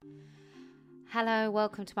Hello,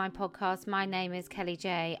 welcome to my podcast. My name is Kelly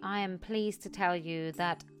J. I am pleased to tell you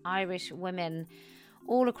that Irish women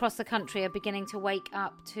all across the country are beginning to wake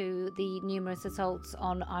up to the numerous assaults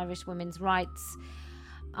on Irish women's rights.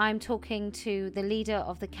 I'm talking to the leader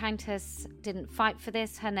of the Countess Didn't Fight for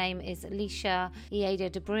This. Her name is Leisha Iada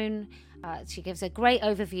de Brún. She gives a great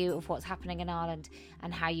overview of what's happening in Ireland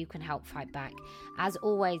and how you can help fight back. As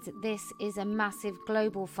always, this is a massive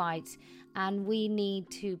global fight and we need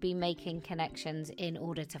to be making connections in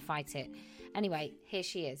order to fight it. Anyway, here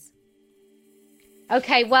she is.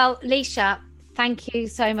 Okay, well, Leisha, thank you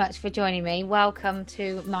so much for joining me. Welcome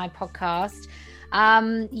to my podcast.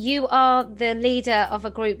 You are the leader of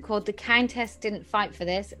a group called The Countess Didn't Fight for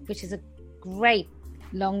This, which is a great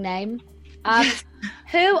long name.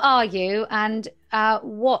 Who are you and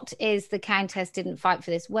what is The Countess Didn't Fight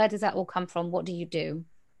for This? Where does that all come from? What do you do?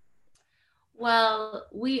 Well,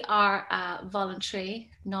 we are a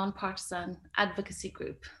voluntary, non-partisan advocacy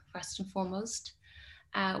group, first and foremost.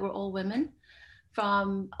 We're all women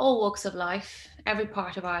from all walks of life, every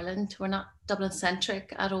part of Ireland. We're not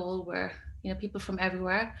Dublin-centric at all. We're people from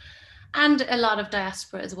everywhere, and a lot of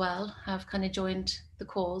diaspora as well have kind of joined the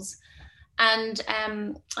cause. And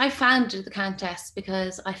I founded the Countess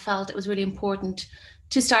because I felt it was really important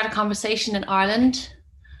to start a conversation in Ireland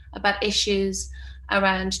about issues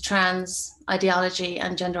around trans ideology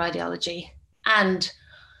and gender ideology. And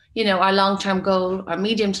our long-term goal, our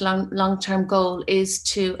medium to long-term goal, is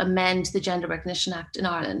to amend the Gender Recognition Act in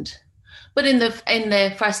Ireland. But in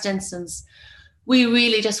the first instance, we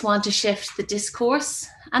really just want to shift the discourse,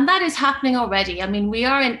 and that is happening already. I mean, we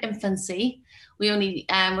are in infancy. We're only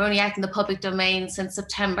out in the public domain since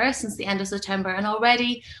the end of September, and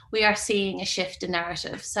already we are seeing a shift in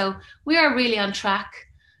narrative. So we are really on track,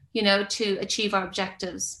 to achieve our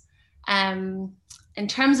objectives. In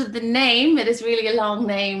terms of the name, it is really a long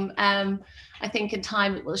name. I think in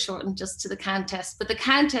time it will shorten just to the Countess. But the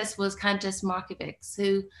Countess was Countess Markievicz,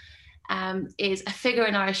 who is a figure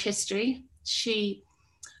in Irish history. She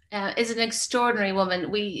is an extraordinary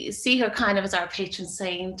woman. We see her kind of as our patron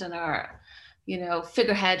saint and our,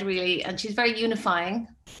 figurehead, really. And she's very unifying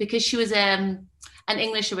because she was an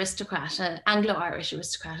English aristocrat, an Anglo-Irish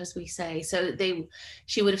aristocrat, as we say. So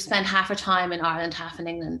she would have spent half her time in Ireland, half in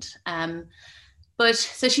England.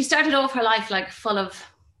 So she started off her life like full of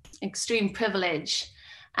extreme privilege.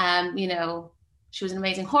 She was an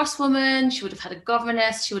amazing horsewoman. She would have had a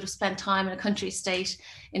governess. She would have spent time in a country estate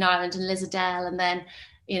in Ireland in Lissadell. And then,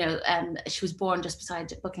 she was born just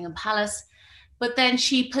beside Buckingham Palace. But then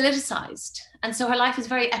she politicized. And so her life was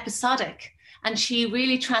very episodic. And she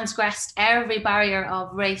really transgressed every barrier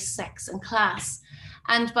of race, sex, and class.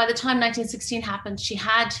 And by the time 1916 happened, she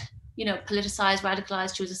had, politicized,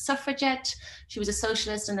 radicalized. She was a suffragette. She was a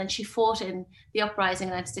socialist. And then she fought in the uprising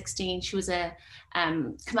in 1916. She was a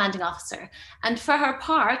commanding officer. And for her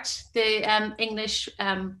part, the English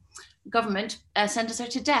government sentenced her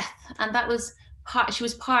to death. And that was she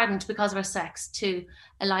was pardoned because of her sex to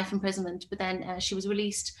a life imprisonment. But then she was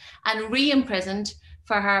released and re-imprisoned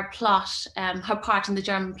for her plot, her part in the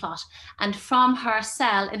German plot. And from her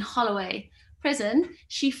cell in Holloway prison,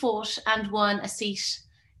 she fought and won a seat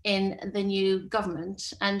in the new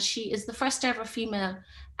government. And she is the first ever female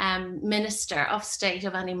minister of state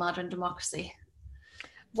of any modern democracy.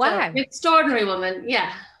 Wow. So, extraordinary woman,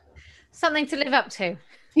 yeah. Something to live up to.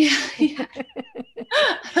 Yeah.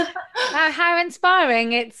 How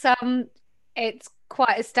inspiring. It's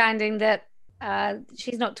quite astounding that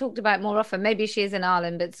she's not talked about more often. Maybe she is in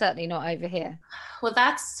Ireland, but certainly not over here. Well,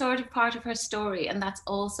 that's sort of part of her story, and that's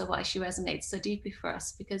also why she resonates so deeply for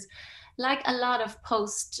us, because like a lot of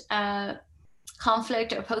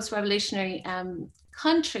post-conflict or post-revolutionary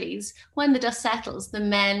countries, when the dust settles, the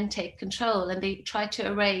men take control and they try to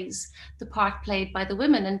erase the part played by the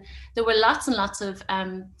women. And there were lots and lots of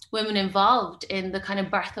women involved in the kind of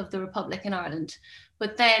birth of the Republic in Ireland.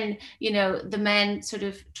 But then, the men sort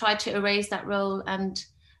of tried to erase that role, and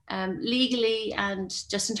legally and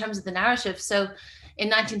just in terms of the narrative. So in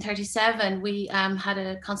 1937, we had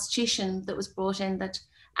a constitution that was brought in that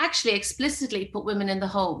actually explicitly put women in the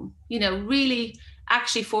home, really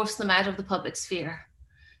actually forced them out of the public sphere.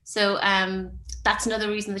 So that's another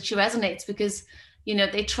reason that she resonates, because,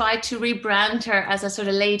 they tried to rebrand her as a sort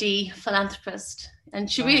of lady philanthropist. And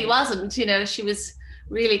she really wasn't, she was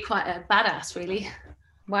really quite a badass, really.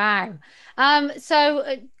 Wow.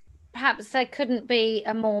 So perhaps there couldn't be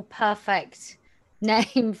a more perfect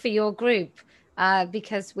name for your group,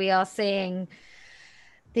 because we are seeing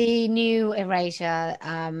the new erasure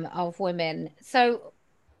of women. So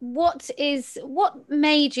what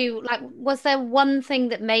made you, like, was there one thing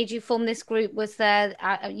that made you form this group? Was there,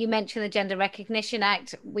 you mentioned the Gender Recognition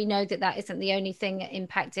Act. We know that that isn't the only thing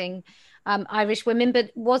impacting Irish women,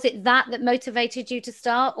 but was it that motivated you to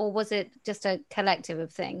start, or was it just a collective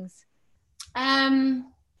of things? I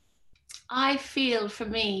feel for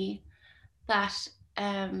me that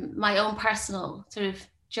my own personal sort of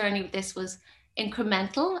journey with this was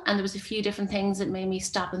incremental, and there was a few different things that made me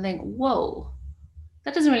stop and think, whoa,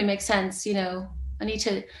 that doesn't really make sense. I need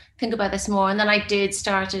to think about this more. And then I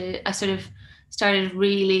delved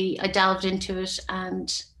into it,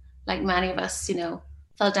 and like many of us,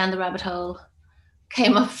 fell down the rabbit hole,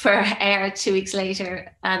 came up for air 2 weeks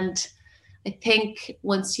later. And I think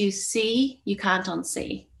once you see, you can't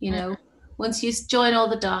unsee, once you join all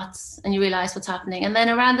the dots and you realize what's happening. And then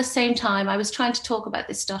around the same time, I was trying to talk about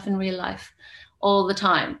this stuff in real life all the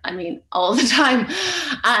time. I mean, all the time.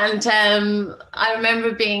 And I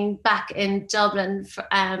remember being back in Dublin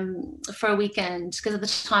for a weekend, because at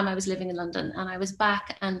the time I was living in London, and I was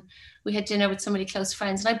back and we had dinner with some really close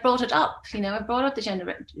friends, and I brought it up, I brought up the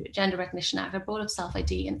Gender Recognition Act, I brought up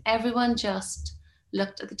self-ID, and everyone just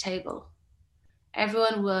looked at the table.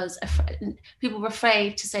 Everyone was afraid. People were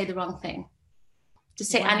afraid to say the wrong thing, to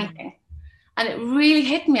say anything. And it really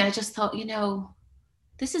hit me. I just thought,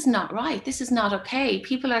 this is not right. This is not okay.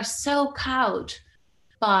 People are so cowed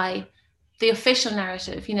by the official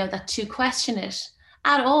narrative, that to question it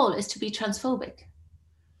at all is to be transphobic.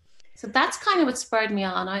 So that's kind of what spurred me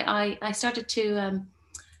on. I started to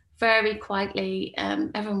very quietly,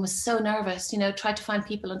 everyone was so nervous, tried to find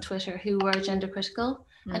people on Twitter who were gender critical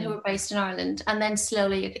and who were based in Ireland. And then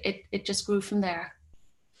slowly it just grew from there.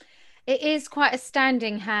 It is quite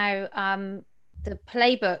astounding how the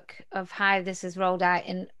playbook of how this is rolled out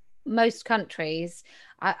in most countries.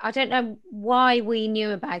 I don't know why we knew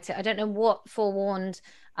about it. I don't know what forewarned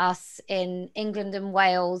us in England and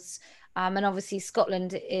Wales. And obviously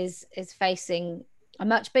Scotland is facing a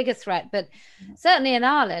much bigger threat. But certainly in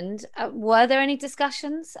Ireland, were there any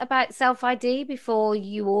discussions about self-ID before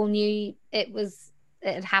you all knew it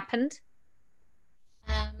had happened?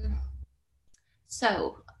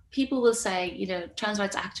 So people will say, trans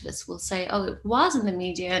rights activists will say, oh, it was in the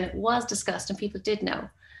media and it was discussed and people did know.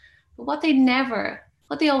 But what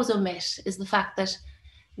they always omit is the fact that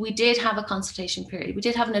we did have a consultation period. We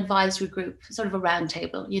did have an advisory group, sort of a round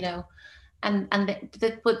table, and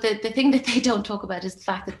the thing that they don't talk about is the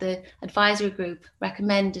fact that the advisory group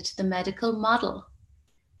recommended the medical model.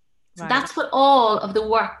 So that's what all of the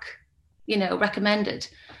work, recommended,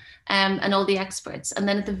 and all the experts. And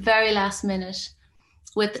then at the very last minute,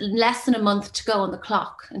 with less than a month to go on the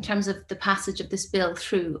clock in terms of the passage of this bill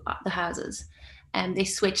through the houses, and they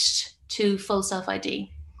switched to full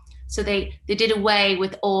self-ID. So they did away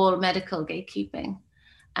with all medical gatekeeping.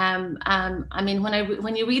 I mean,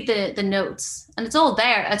 when you read the notes, and it's all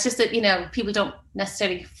there, it's just that, people don't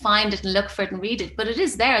necessarily find it and look for it and read it, but it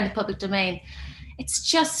is there in the public domain. It's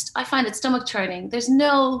just, I find it stomach churning. There's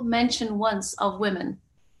no mention once of women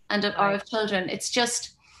or of children. It's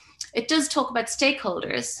just, it does talk about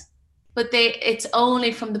stakeholders, but it's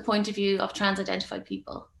only from the point of view of trans identified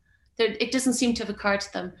people. It doesn't seem to have occurred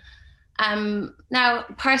to them. Now,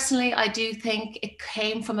 personally, I do think it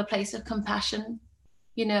came from a place of compassion.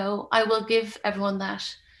 I will give everyone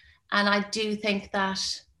that. And I do think that,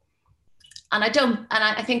 and I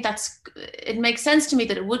think it makes sense to me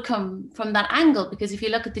that it would come from that angle, because if you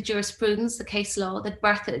look at the jurisprudence, the case law that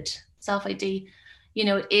birthed self-ID,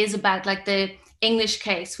 it is about, like, the English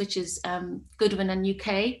case, which is Goodwin and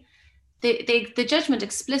UK. The judgment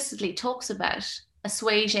explicitly talks about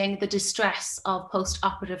assuaging the distress of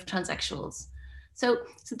post-operative transsexuals. So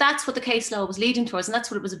that's what the case law was leading towards, and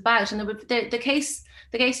that's what it was about. And the cases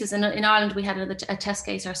in Ireland, we had a test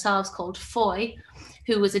case ourselves called Foy,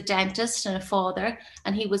 who was a dentist and a father,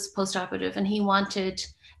 and he was post-operative, and he wanted.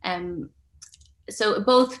 So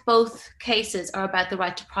both cases are about the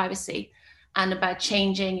right to privacy and about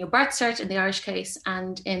changing your birth cert in the Irish case,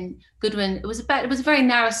 and in Goodwin it was a very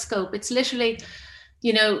narrow scope. It's literally,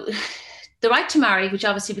 the right to marry, which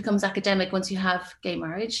obviously becomes academic once you have gay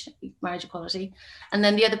marriage equality. And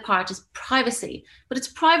then the other part is privacy. But it's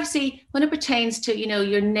privacy when it pertains to,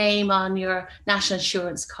 your name on your national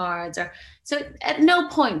insurance cards. So at no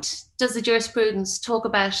point does the jurisprudence talk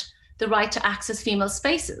about the right to access female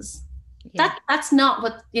spaces. Yeah. That's not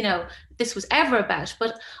what, this was ever about.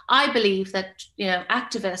 But I believe that,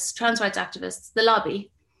 activists, trans rights activists, the lobby,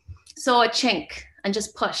 saw a chink and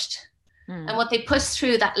just pushed. And what they pushed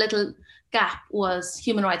through that little gap was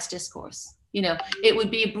human rights discourse. It would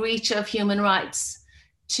be a breach of human rights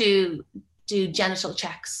to do genital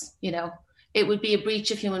checks. it would be a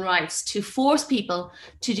breach of human rights to force people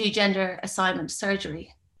to do gender assignment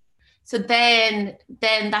surgery. So then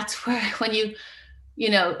that's where, when you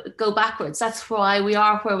go backwards, that's why we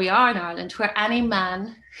are where we are in Ireland, where any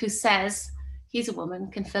man who says he's a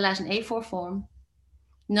woman can fill out an A4 form.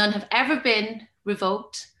 None have ever been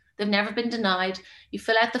revoked. They've never been denied. You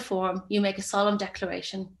fill out the form, you make a solemn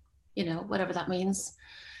declaration, whatever that means,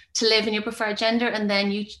 to live in your preferred gender, and then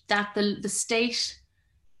the state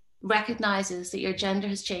recognizes that your gender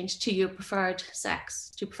has changed to your preferred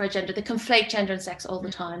sex, to your preferred gender. They conflate gender and sex all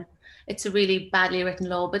the time. It's a really badly written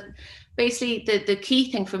law, but basically the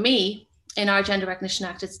key thing for me in our Gender Recognition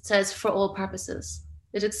Act is it says for all purposes.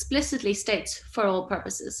 It explicitly states for all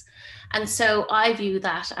purposes. And so I view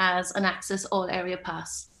that as an access all area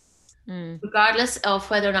pass, regardless of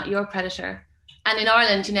whether or not you're a predator. And in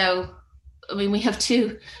Ireland, we have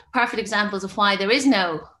two perfect examples of why there is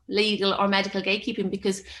no legal or medical gatekeeping,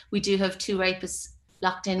 because we do have 2 rapists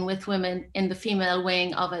locked in with women in the female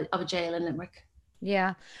wing of a jail in Limerick.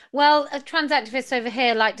 Yeah. Well, trans activists over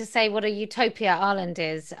here like to say what a utopia Ireland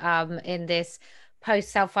is in this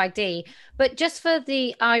post-self-ID. But just for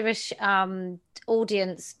the Irish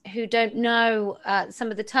audience who don't know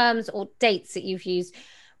some of the terms or dates that you've used,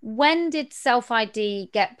 when did self-ID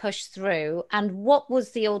get pushed through, and what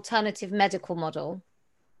was the alternative medical model?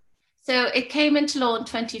 So it came into law in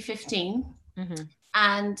 2015,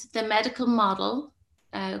 and the medical model,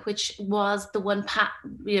 which was the one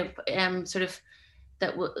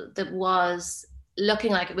that was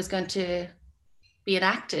looking like it was going to be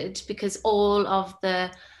enacted, because all of the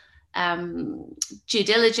due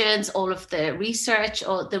diligence, all of the research,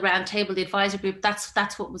 or the round table, the advisory group,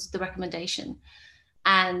 that's what was the recommendation.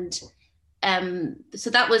 And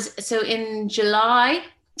so in July,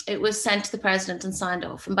 it was sent to the president and signed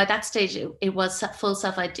off. And by that stage, it was full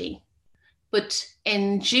self-ID. But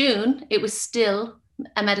in June, it was still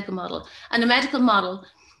a medical model. And a medical model,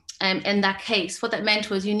 in that case, what that meant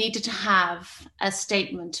was you needed to have a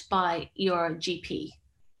statement by your GP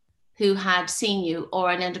who had seen you, or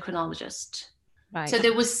an endocrinologist. Right. So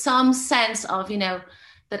there was some sense of,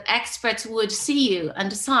 that experts would see you and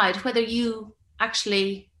decide whether you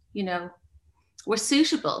actually, were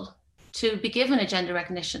suitable to be given a gender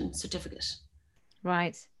recognition certificate.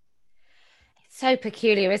 Right. It's so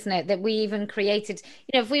peculiar, isn't it, that we even created,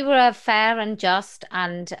 if we were a fair and just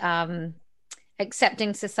and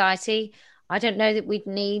accepting society, I don't know that we'd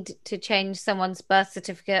need to change someone's birth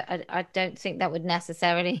certificate. I don't think that would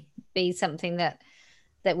necessarily be something that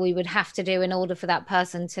we would have to do in order for that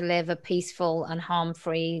person to live a peaceful and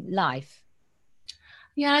harm-free life.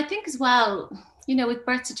 Yeah, I think as well, with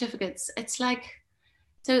birth certificates, it's like,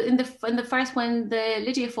 so in the first, when the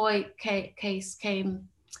Lydia Foy case came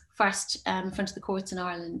first in front of the courts in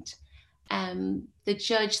Ireland, the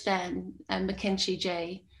judge then, McKinchey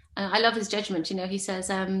J, I love his judgment. He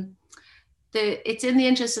says it's in the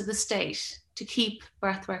interest of the state to keep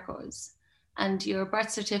birth records, and your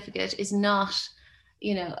birth certificate is not,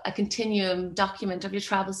 a continuum document of your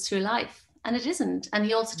travels through life, and it isn't. And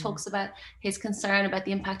he also talks about his concern about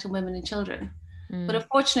the impact on women and children. But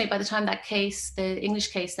unfortunately, by the time that case, the English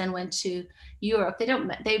case, then went to Europe,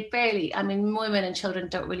 they barely, women and children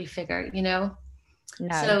don't really figure, No.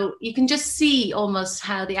 So you can just see almost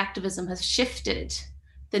how the activism has shifted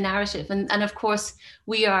the narrative. And of course,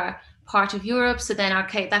 we are part of Europe. So then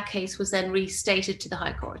that case was then restated to the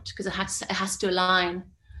High Court, because it has to align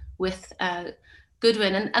with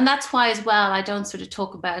Goodwin. And that's why as well, I don't sort of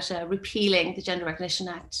talk about repealing the Gender Recognition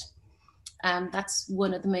Act. That's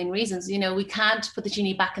one of the main reasons. We can't put the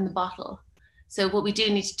genie back in the bottle. So what we do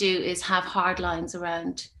need to do is have hard lines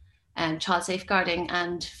around child safeguarding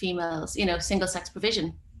and females, single sex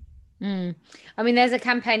provision. There's a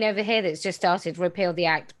campaign over here that's just started, Repeal the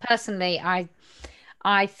Act. Personally,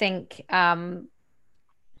 I think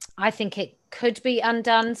it could be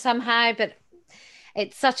undone somehow, but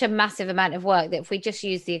it's such a massive amount of work that if we just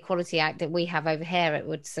use the Equality Act that we have over here, it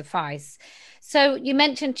would suffice. So you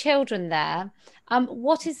mentioned children there.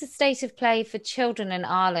 What is the state of play for children in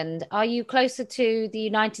Ireland? Are you closer to the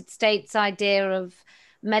United States idea of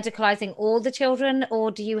medicalizing all the children, or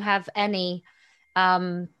do you have any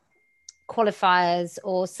qualifiers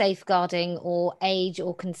or safeguarding or age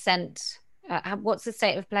or consent? What's the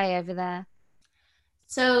state of play over there?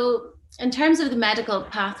 So in terms of the medical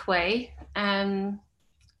pathway, the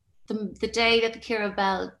day that the Ciara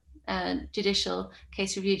Bell judicial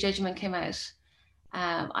case review judgment came out,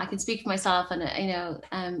 I can speak for myself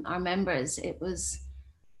and our members. It was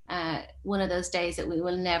one of those days that we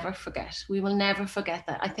will never forget. We will never forget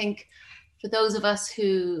that. I think for those of us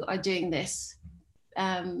who are doing this,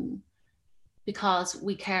 because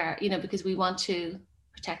we care, because we want to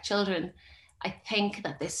protect children. I think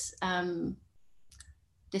that this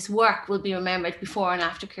work will be remembered before and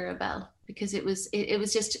after Ciara Bell, because it was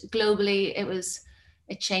just globally,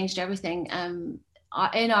 it changed everything. In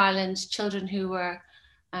Ireland, children who were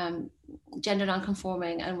gender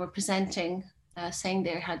non-conforming and were presenting, saying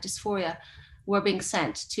they had dysphoria, were being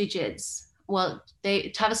sent to GIDS. Well,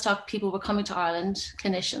 Tavistock people were coming to Ireland,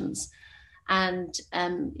 clinicians, and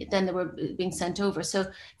then they were being sent over.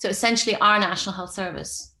 So essentially, our National Health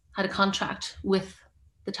Service had a contract with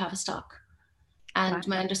the Tavistock. And right.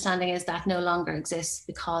 My understanding is that no longer exists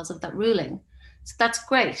because of that ruling. So that's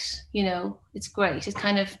great, it's great. It's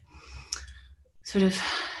kind of sort of,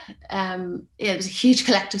 it was a huge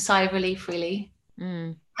collective sigh of relief, really.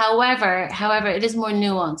 Mm. However, it is more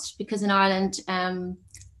nuanced, because in Ireland,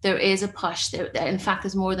 there is a push. In fact,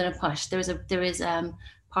 there's more than a push. There is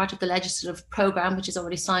part of the legislative programme which is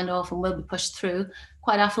already signed off and will be pushed through,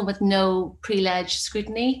 quite often with no pre-leg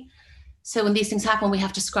scrutiny. So when these things happen, we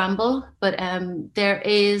have to scramble. But there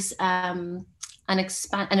is an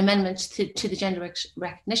amendment to the Gender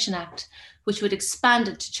Recognition Act, which would expand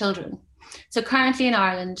it to children. So currently in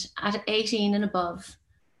Ireland, at 18 and above,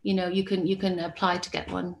 you can apply to get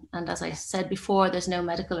one. And as I said before, there's no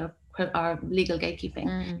medical or legal gatekeeping.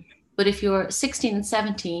 Mm. But if you're 16 and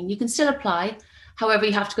 17, you can still apply. However,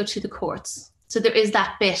 you have to go to the courts. So there is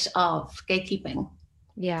that bit of gatekeeping.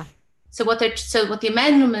 Yeah. So what the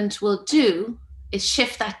amendment will do is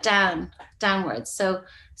shift that downwards. So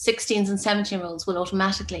 16s and 17-year-olds will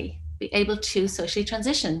automatically be able to socially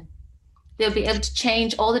transition. They'll be able to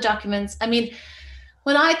change all the documents. I mean,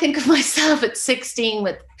 when I think of myself at 16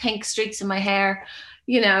 with pink streaks in my hair,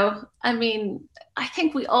 I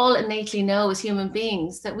think we all innately know as human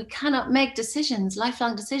beings that we cannot make decisions,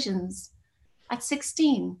 lifelong decisions, at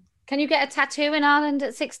 16. Can you get a tattoo in Ireland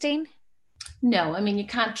at 16? No, you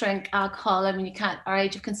can't drink alcohol. You can't, our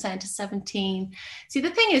age of consent is 17. See,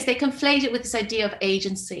 the thing is, they conflate it with this idea of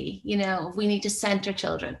agency, we need to center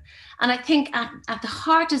children. And I think at the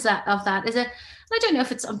heart of that is I don't know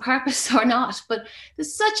if it's on purpose or not, but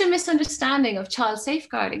there's such a misunderstanding of child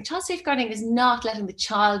safeguarding. Child safeguarding is not letting the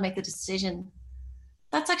child make the decision.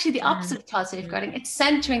 That's actually the opposite of child safeguarding. It's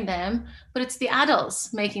centering them, but it's the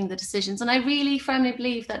adults making the decisions. And I really firmly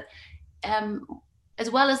believe that as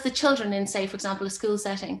well as the children in, say, for example, a school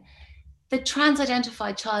setting, the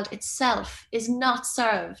trans-identified child itself is not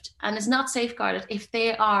served and is not safeguarded if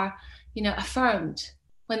they are, affirmed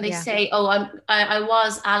when they say, oh, I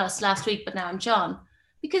was Alice last week, but now I'm John.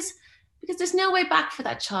 Because there's no way back for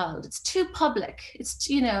that child. It's too public. It's,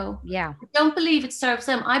 I don't believe it serves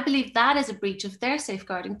them. I believe that is a breach of their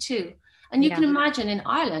safeguarding too. And you can imagine in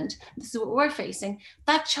Ireland, this is what we're facing,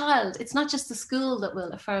 that child, it's not just the school that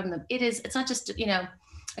will affirm them. It's not just, a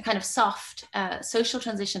kind of soft social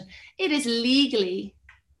transition. It is legally,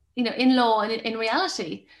 in law and in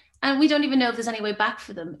reality. And we don't even know if there's any way back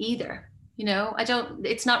for them either.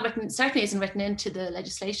 It's not written, certainly isn't written into the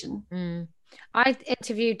legislation. Mm. I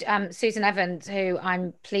interviewed Susan Evans, who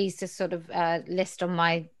I'm pleased to sort of list on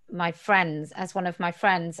my friends as one of my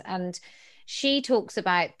friends. And she talks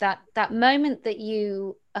about that moment that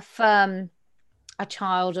you affirm a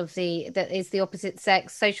child that is the opposite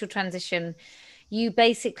sex, social transition, you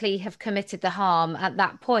basically have committed the harm at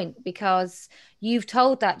that point, because you've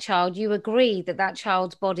told that child, you agree that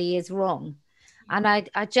child's body is wrong. And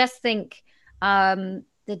I just think the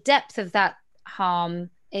depth of that harm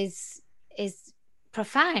is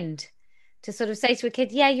profound. To sort of say to a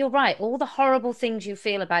kid, yeah, you're right. All the horrible things you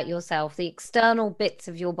feel about yourself, the external bits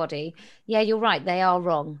of your body, yeah, you're right. They are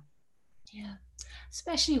wrong. Yeah.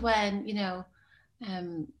 Especially when,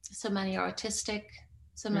 so many are autistic,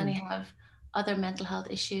 so many have other mental health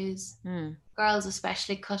issues, girls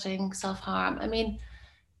especially cutting, self-harm.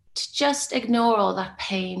 To just ignore all that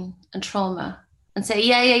pain and trauma and say,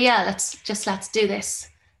 yeah, let's do this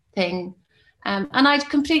thing. And I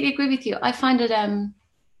completely agree with you. I find it,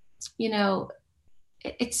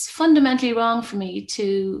 it's fundamentally wrong for me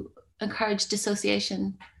to encourage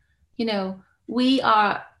dissociation. We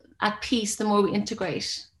are at peace the more we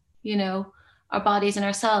integrate, our bodies and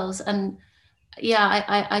ourselves. And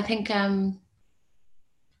I think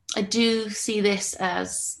I do see this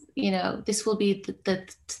as, this will be the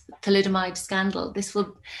thalidomide scandal. This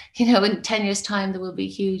will, in 10 years' time, there will be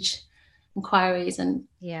huge inquiries. And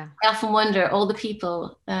I often wonder, all the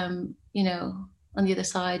people, on the other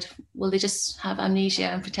side, will they just have amnesia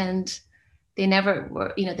and pretend they never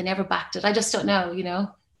were, they never backed it? I just don't know,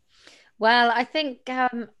 Well, I think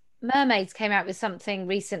Mermaids came out with something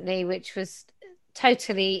recently which was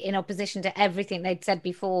totally in opposition to everything they'd said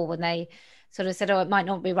before when they sort of said, oh, it might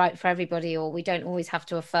not be right for everybody, or we don't always have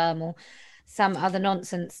to affirm, or some other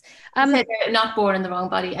nonsense. Said they're not born in the wrong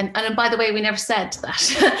body, and by the way, we never said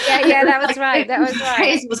that. Yeah, that was right. That was right.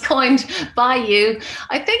 Phrase was coined by you.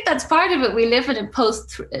 I think that's part of it. We live in a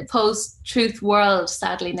post-truth world,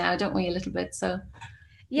 sadly now, don't we? A little bit. So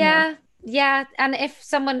yeah. And if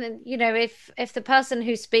someone, if the person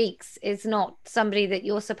who speaks is not somebody that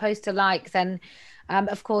you're supposed to like, then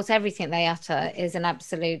of course everything they utter is an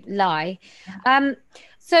absolute lie.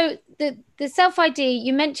 So the self-ID,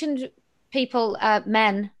 you mentioned people,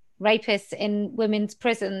 men, rapists in women's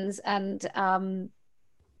prisons, and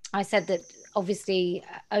I said that obviously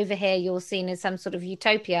over here you're seen as some sort of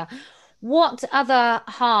utopia. What other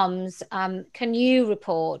harms can you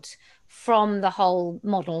report from the whole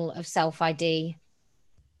model of self-ID?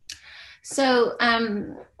 So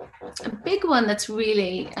a big one that's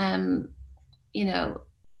really,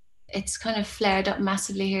 it's kind of flared up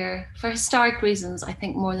massively here for historic reasons, I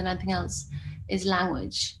think more than anything else, is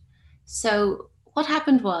language. So what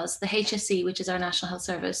happened was the HSE, which is our National Health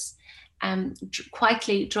Service,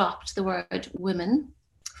 quietly dropped the word women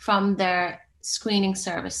from their screening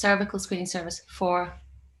service, cervical screening service for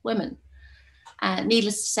women.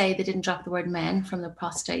 Needless to say, they didn't drop the word men from the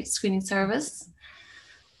prostate screening service.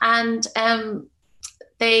 And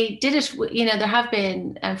they did it, there have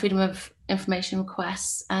been freedom of information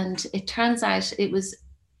requests, and it turns out it was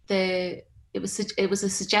a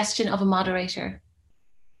suggestion of a moderator.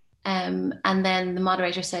 And then the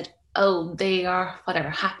moderator said, oh, they are whatever,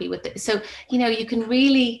 happy with it. So, you can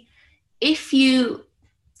really, if you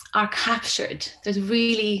are captured, there's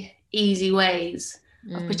really easy ways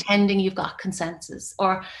of pretending you've got consensus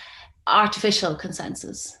or artificial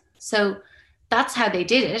consensus. So that's how they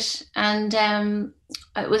did it. And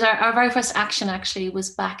it was our very first action actually was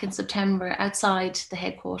back in September outside the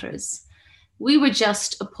headquarters. We were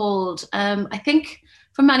just appalled. I think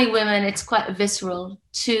for many women, it's quite visceral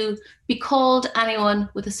to be called anyone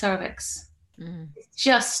with a cervix.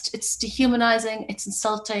 It's dehumanizing, it's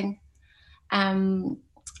insulting.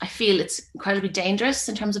 I feel it's incredibly dangerous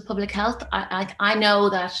in terms of public health. I know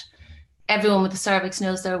that everyone with a cervix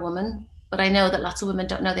knows they're a woman, but I know that lots of women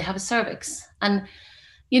don't know they have a cervix. And,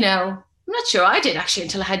 I'm not sure I did actually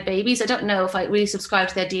until I had babies. I don't know if I really subscribe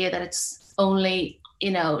to the idea that it's only,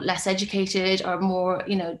 less educated or more,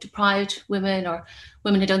 deprived women or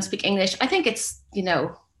women who don't speak English. I think it's,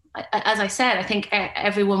 as I said, I think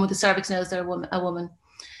everyone with a cervix knows they're a woman.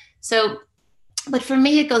 So, but for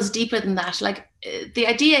me, it goes deeper than that. Like the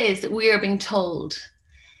idea is that we are being told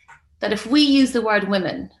that if we use the word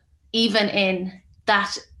women, even in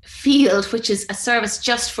that field, which is a service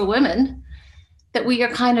just for women, that we are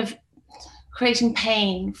kind of creating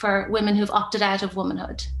pain for women who've opted out of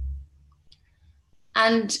womanhood.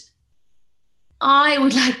 And I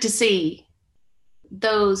would like to see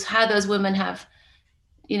how those women have,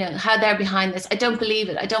 how they're behind this. I don't believe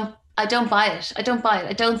it. I don't buy it.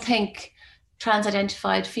 I don't think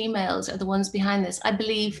trans-identified females are the ones behind this. I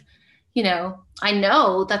believe, I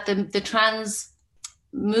know that the trans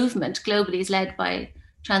movement globally is led by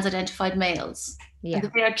trans-identified males. Yeah. And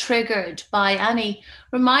that they are triggered by any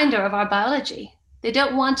reminder of our biology. They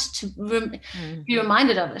don't want to be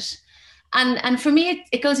reminded of it. And for me,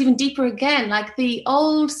 it goes even deeper again. Like the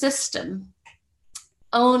old system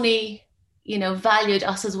only, valued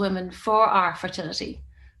us as women for our fertility,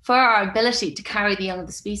 for our ability to carry the young of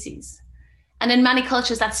the species. And in many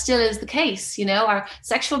cultures, that still is the case, our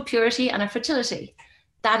sexual purity and our fertility.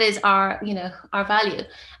 That is our, our value.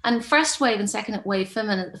 And first wave and second wave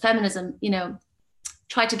feminism,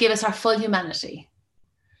 tried to give us our full humanity.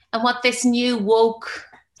 And what this new woke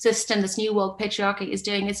system, this new woke patriarchy is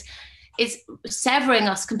doing is severing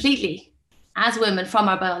us completely as women from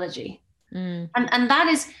our biology. And that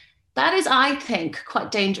is, I think,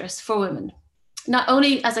 quite dangerous for women. Not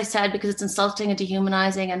only, as I said, because it's insulting and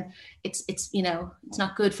dehumanizing and it's it's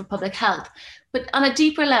not good for public health, but on a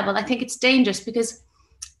deeper level, I think it's dangerous because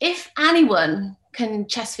if anyone can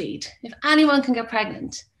chest feed, if anyone can get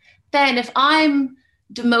pregnant, then if I'm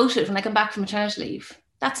demoted when I come back from maternity leave,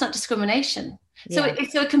 that's not discrimination. Yeah.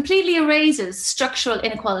 So it completely erases structural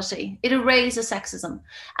inequality. It erases sexism,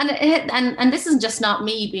 and this is just not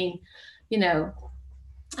me being,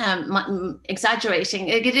 exaggerating.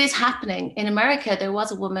 It is happening in America. There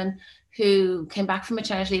was a woman who came back from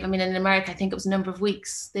maternity leave. I mean, in America, I think it was a number of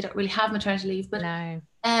weeks. They don't really have maternity leave, but no.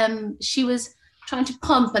 She was trying to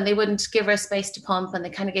pump, and they wouldn't give her a space to pump, and they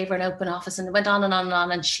kind of gave her an open office, and it went on and on and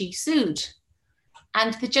on, and she sued.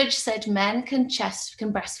 And the judge said men can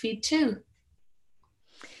breastfeed too.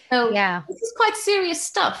 So yeah, this is quite serious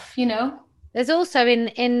stuff, There's also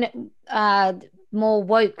in more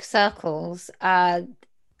woke circles,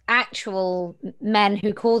 actual men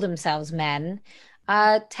who call themselves men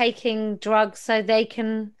taking drugs so they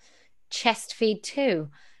can chest feed too,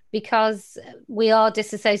 because we are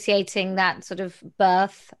disassociating that sort of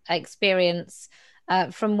birth experience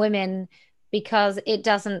from women because it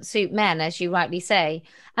doesn't suit men, as you rightly say.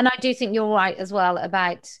 And I do think you're right as well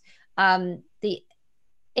about the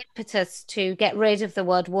impetus to get rid of the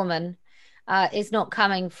word woman is not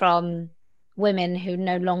coming from women who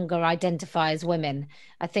no longer identify as women.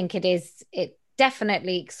 I think it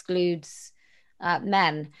definitely excludes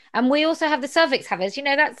men. And we also have the cervix havers.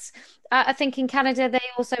 That's, I think in Canada, they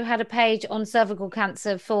also had a page on cervical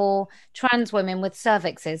cancer for trans women with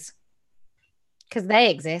cervixes because they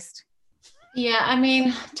exist. Yeah, I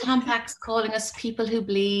mean, Tampax calling us people who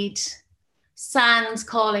bleed, Sans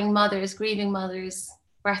calling mothers, grieving mothers,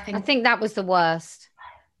 birthing. I think that was the worst.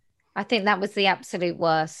 I think that was the absolute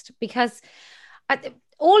worst because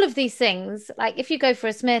all of these things, like if you go for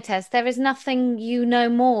a smear test, there is nothing you know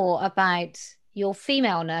more about your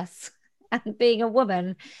femaleness and being a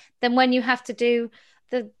woman than when you have to do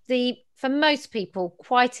the for most people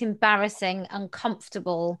quite embarrassing,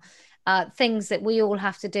 uncomfortable things that we all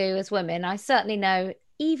have to do as women. I certainly know,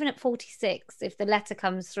 even at 46, if the letter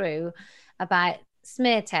comes through about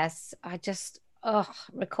smear tests, I just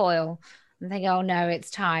recoil and think, oh no, it's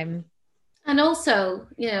time. And also,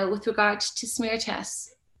 with regard to smear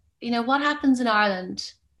tests, what happens in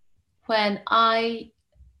Ireland when I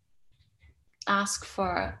ask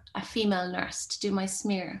for a female nurse to do my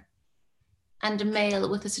smear and a male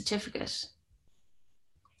with a certificate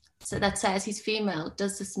so that says he's female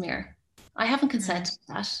does the smear? I haven't consented to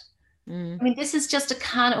that. I mean, this is just a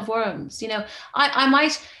can of worms. I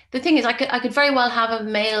might, the thing is, I could very well have a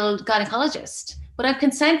male gynecologist, but I'm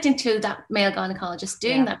consenting to that male gynecologist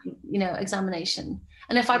doing that, examination.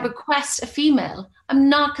 And if I request a female, I'm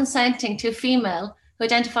not consenting to a female who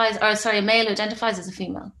identifies, or sorry, a male who identifies as a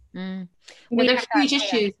female. There's huge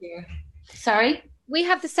issues here. Sorry? We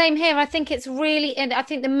have the same here. I think it's really, and I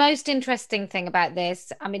think the most interesting thing about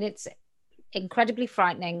this, I mean, it's incredibly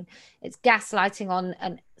frightening. It's gaslighting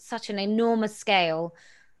on such an enormous scale,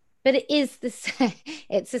 but it is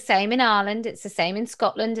it's the same in Ireland, it's the same in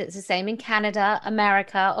Scotland, it's the same in Canada,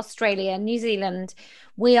 America, Australia, New Zealand.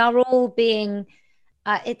 We are all being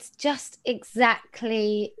it's just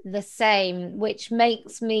exactly the same, which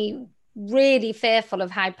makes me really fearful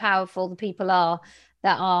of how powerful the people are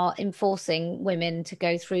that are enforcing women to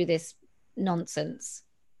go through this nonsense.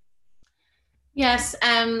 Yes,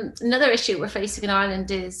 another issue we're facing in Ireland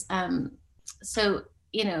is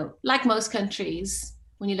like most countries,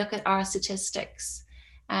 when you look at our statistics,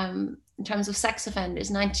 in terms of sex offenders,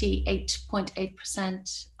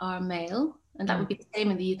 98.8% are male, and that would be the same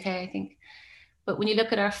in the UK, I think. But when you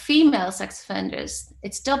look at our female sex offenders,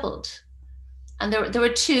 it's doubled. And there were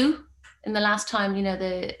two in the last time,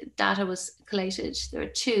 the data was collated. There are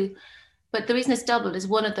two. But the reason it's doubled is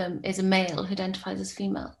one of them is a male who identifies as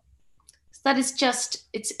female. That is just,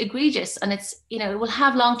 it's egregious, and it's, it will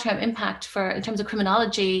have long-term impact in terms of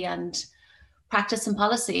criminology and practice and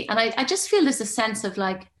policy. And I just feel there's a sense of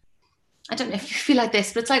like, I don't know if you feel like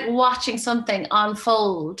this, but it's like watching something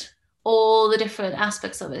unfold, all the different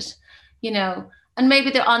aspects of it, and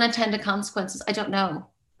maybe there are unintended consequences. I don't know.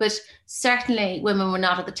 But certainly women were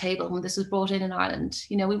not at the table when this was brought in Ireland.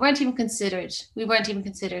 We weren't even considered.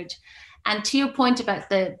 And to your point about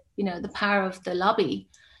the power of the lobby,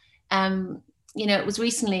 it was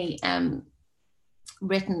recently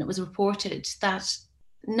it was reported that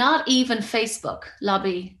not even Facebook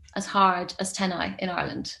lobby as hard as TENI in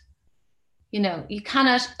Ireland. You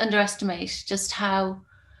cannot underestimate just how,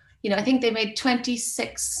 I think they made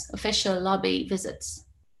 26 official lobby visits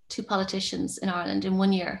to politicians in Ireland in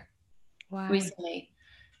 1 year. Wow. Recently.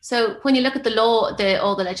 So when you look at the law,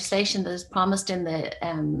 all the legislation that is promised in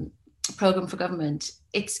the programme for government,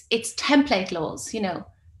 it's template laws,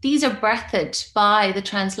 These are birthed by the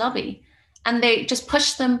trans lobby, and they just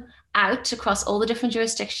push them out across all the different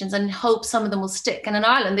jurisdictions and hope some of them will stick. And in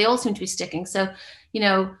Ireland, they all seem to be sticking. So,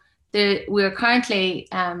 we're currently,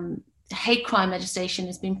 hate crime legislation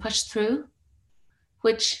is being pushed through,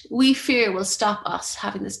 which we fear will stop us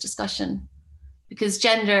having this discussion, because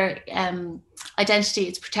gender identity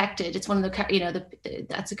is protected. It's one of the,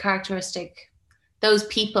 that's a characteristic. Those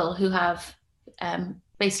people who have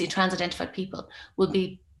basically trans-identified people will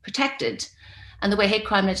be protected. And the way hate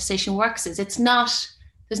crime legislation works is there's no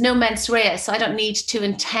mens rea, so I don't need to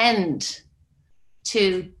intend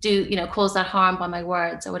to do, cause that harm by my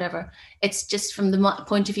words or whatever. It's just from the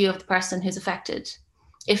point of view of the person who's affected,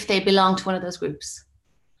 if they belong to one of those groups.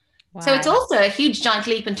 So it's Wow. also a huge giant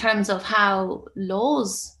leap in terms of how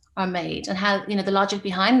laws are made and how, the logic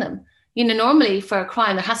behind them. Normally for a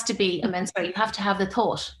crime, there has to be a mens rea. You have to have the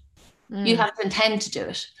thought. You Mm. have to intend to do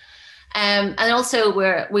it. And also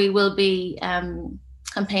we will be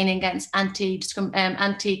campaigning against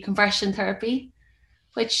anti-conversion therapy,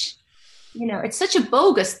 which, it's such a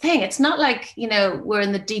bogus thing. It's not like, we're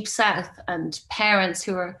in the deep South and parents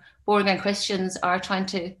who are born again Christians are trying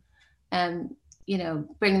to,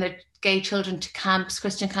 bring their gay children to camps,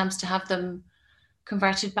 Christian camps, to have them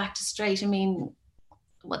converted back to straight. I mean,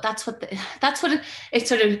 that's what it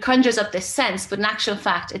sort of conjures up this sense, but in actual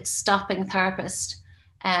fact, it's stopping therapists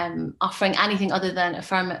offering anything other than the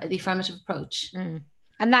affirmative approach. Mm.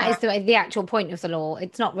 And that is the actual point of the law.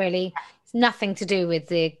 It's not really, it's nothing to do with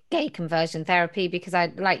the gay conversion therapy, because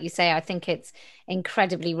like you say, I think it's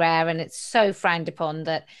incredibly rare and it's so frowned upon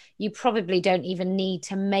that you probably don't even need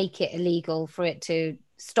to make it illegal for it to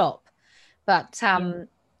stop. But the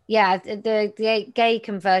gay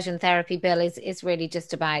conversion therapy bill is really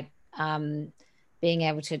just about being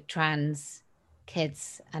able to trans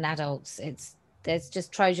kids and adults. There's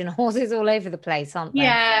just Trojan horses all over the place, aren't there?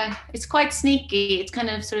 Yeah, it's quite sneaky. It's kind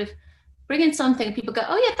of sort of bringing something and people go,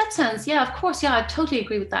 oh yeah, that sounds, yeah, of course, yeah, I totally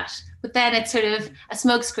agree with that. But then it's sort of a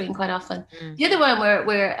smokescreen quite often. The other one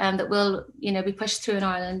where that will, be pushed through in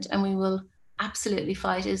Ireland and we will absolutely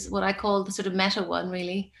fight is what I call the sort of meta one,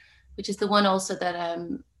 really, which is the one also that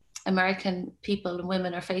American people and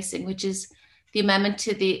women are facing, which is the amendment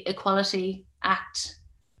to the Equality Act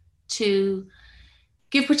to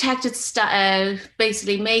give protected,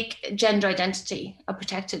 basically make gender identity a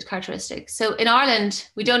protected characteristic. So in Ireland,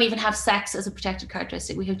 we don't even have sex as a protected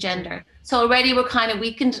characteristic. We have gender. So already we're kind of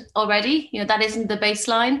weakened already. That isn't the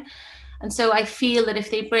baseline. And so I feel that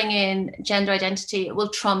if they bring in gender identity, it will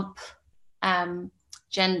trump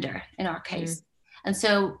gender in our case. And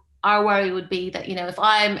so our worry would be that, if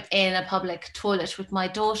I'm in a public toilet with my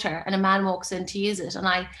daughter and a man walks in to use it and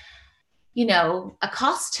I,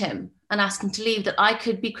 accost him and ask him to leave, that I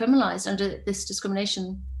could be criminalized under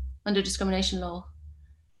discrimination law.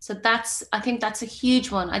 So I think that's a huge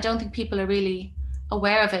one. I don't think people are really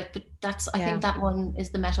aware of it, but I think that one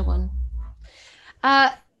is the meta one.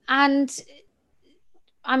 And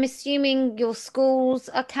I'm assuming your schools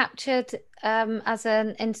are captured as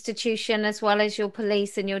an institution, as well as your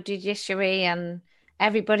police and your judiciary and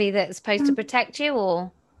everybody that's supposed to protect you,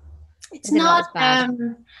 or it's not as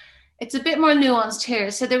bad? It's a bit more nuanced here.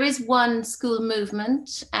 So there is one school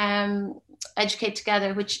movement, Educate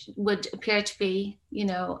Together, which would appear to be,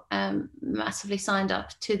 massively signed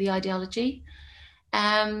up to the ideology.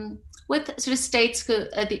 With sort of state school,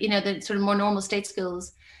 the sort of more normal state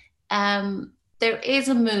schools, there is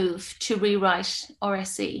a move to rewrite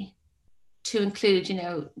RSE to include,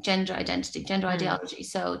 gender identity, gender ideology.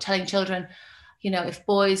 So telling children, if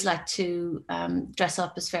boys like to dress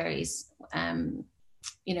up as fairies,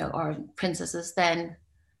 or princesses, then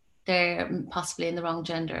they're possibly in the wrong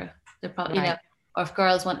gender. They're probably, right. Or if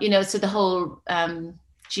girls want, so the whole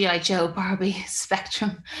G.I. Joe, Barbie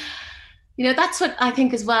spectrum, that's what I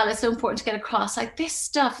think as well is so important to get across. Like this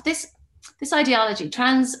stuff, this ideology,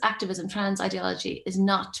 trans activism, trans ideology is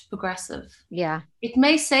not progressive. Yeah. It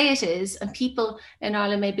may say it is, and people in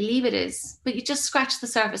Ireland may believe it is, but you just scratch the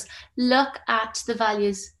surface. Look at the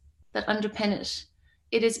values that underpin it.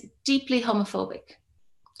 It is deeply homophobic.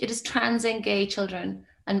 It is transing gay children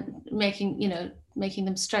and making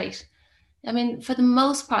them straight. I mean, for the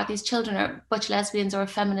most part, these children are butch lesbians or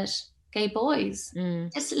effeminate gay boys.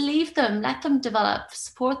 Just leave them, let them develop,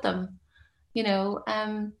 support them.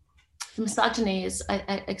 The misogyny is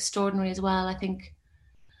extraordinary as well, I think.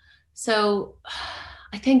 So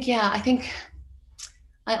I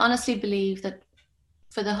honestly believe that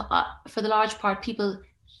for the large part, people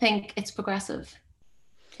think it's progressive,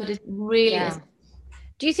 but it really isn't.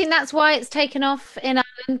 Do you think that's why it's taken off in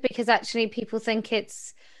Ireland? Because actually people think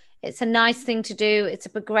it's a nice thing to do, it's a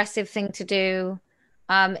progressive thing to do.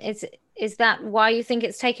 Is that why you think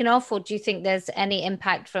it's taken off, or do you think there's any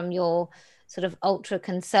impact from your sort of ultra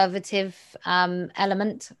conservative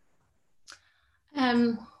element?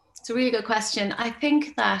 It's a really good question. I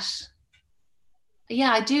think that,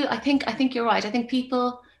 I do. I think you're right. I think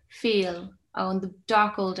people feel, in the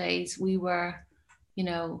dark old days, we were,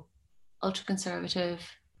 ultra conservative,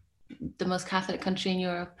 the most Catholic country in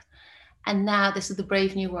Europe. And now this is the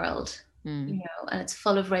brave new world, and it's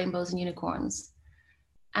full of rainbows and unicorns.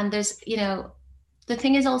 And there's, the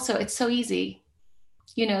thing is also, it's so easy,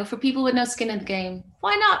 for people with no skin in the game.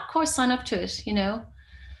 Why not? Of course, sign up to it,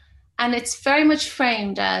 And it's very much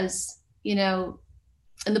framed as, in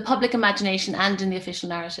the public imagination and in the official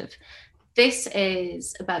narrative, This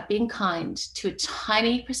is about being kind to a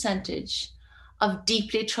tiny percentage of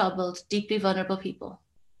deeply troubled, deeply vulnerable people.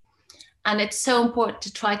 And it's so important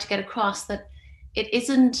to try to get across that it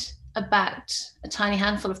isn't about a tiny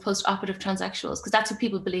handful of post-operative transsexuals, because that's what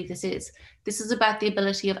people believe this is. This is about the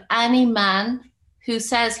ability of any man who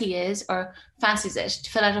says he is or fancies it to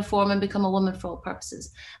fill out a form and become a woman for all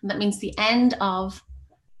purposes. And that means the end of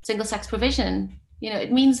single-sex provision.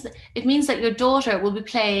 It means that your daughter will be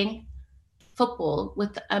playing football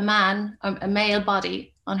with a man, or a male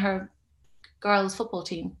body on her girls' football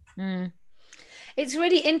team. Mm. It's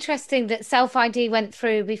really interesting that self-ID went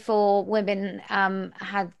through before women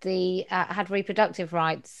had reproductive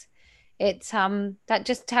rights. That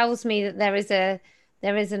just tells me that there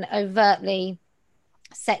is an overtly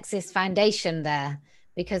sexist foundation there,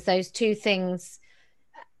 because those two things,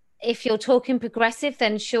 if you're talking progressive,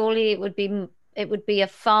 then surely it would be a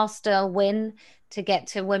faster win to get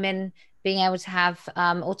to women being able to have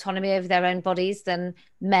autonomy over their own bodies than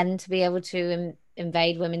men to be able to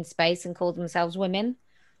invade women's space and call themselves women.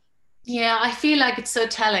 Yeah, I feel like it's so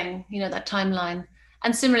telling, that timeline.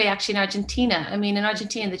 And similarly, actually, in Argentina, in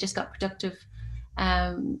Argentina, they just got reproductive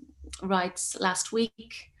rights last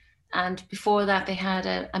week. And before that, they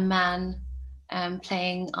had a man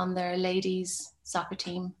playing on their ladies' soccer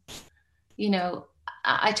team.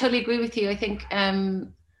 I totally agree with you. I think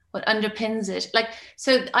what underpins it,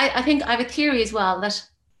 I think I have a theory as well that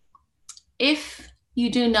if you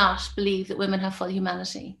do not believe that women have full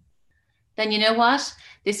humanity, then you know what?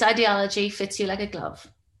 This ideology fits you like a glove,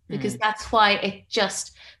 because that's why it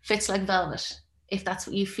just fits like velvet, if that's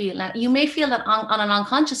what you feel. Now, you may feel that on an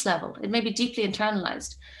unconscious level, it may be deeply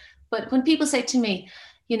internalized. But when people say to me,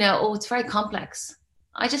 oh, it's very complex,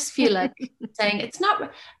 I just feel like saying it's not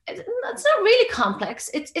really complex.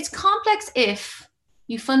 It's complex if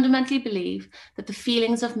you fundamentally believe that the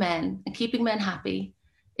feelings of men and keeping men happy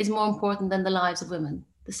is more important than the lives of women,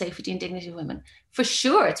 the safety and dignity of women. For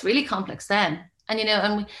sure, it's really complex then. And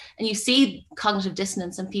and you see cognitive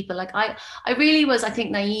dissonance in people. Like I really was, I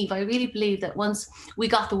think, naive. I really believed that once we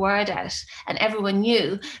got the word out and everyone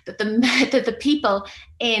knew that the people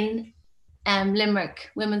in Limerick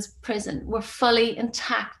Women's Prison were fully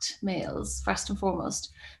intact males, first and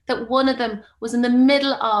foremost, that one of them was in the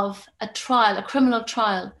middle of a criminal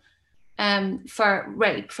trial for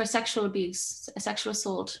rape, for sexual abuse, sexual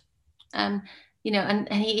assault. And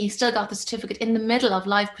he still got the certificate in the middle of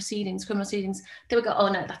live proceedings, criminal proceedings. They would go,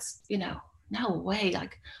 oh no, that's, no way.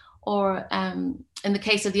 Or in the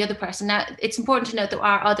case of the other person. Now, it's important to note there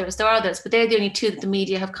are others, but they're the only two that the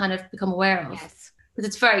media have kind of become aware of. Yes. Because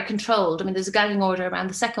it's very controlled. There's a gagging order around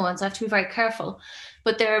the second one, so I have to be very careful.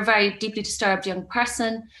 But they're a very deeply disturbed young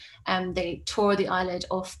person. They tore the eyelid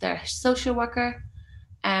off their social worker.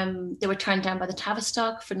 They were turned down by the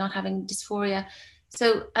Tavistock for not having dysphoria.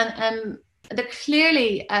 So, and they're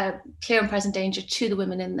clearly a clear and present danger to the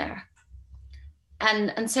women in there.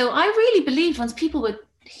 And so I really believed once people would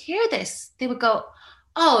hear this, they would go,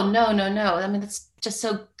 oh, no. That's just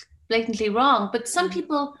so blatantly wrong. But some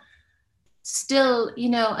people still,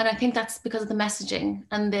 and I think that's because of the messaging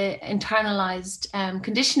and the internalized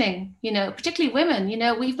conditioning, particularly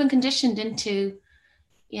women, we've been conditioned into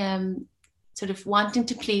sort of wanting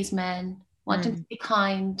to please men, wanting to be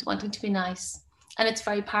kind, wanting to be nice. And it's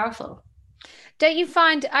very powerful. Don't you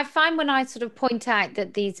find, I find when I sort of point out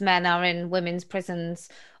that these men are in women's prisons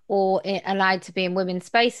or allowed to be in women's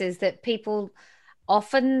spaces, that people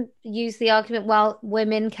often use the argument, well,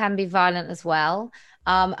 women can be violent as well.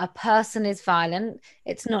 A person is violent.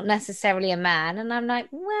 It's not necessarily a man. And I'm like,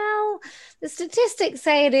 well, the statistics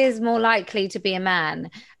say it is more likely to be a man.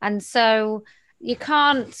 And so you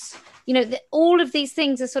can't, all of these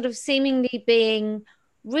things are sort of seemingly being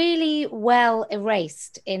really well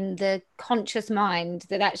erased in the conscious mind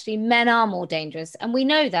that actually men are more dangerous. And we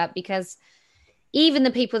know that because even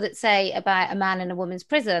the people that say about a man in a woman's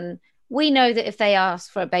prison, we know that if they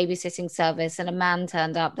asked for a babysitting service and a man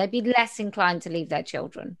turned up, they'd be less inclined to leave their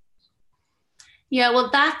children. Yeah,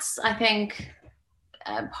 well, that's, I think,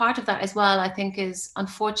 part of that as well, I think, is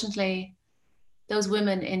unfortunately those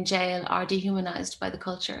women in jail are dehumanized by the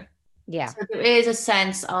culture. Yeah. So there is a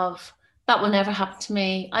sense of, that will never happen to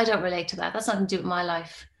me. I don't relate to that. That's nothing to do with my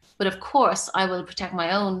life. But of course, I will protect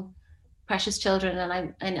my own precious children,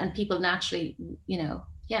 and people naturally,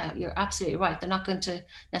 yeah, you're absolutely right. They're not going to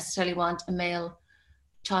necessarily want a male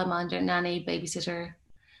childminder, nanny, babysitter.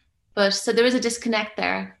 But so there is a disconnect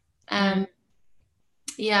there.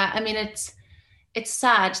 Yeah, it's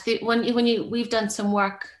sad. We've done some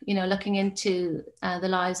work, looking into the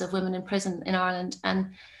lives of women in prison in Ireland,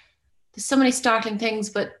 and there's so many startling things.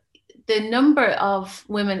 But the number of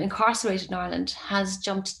women incarcerated in Ireland has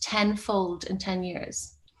jumped tenfold in 10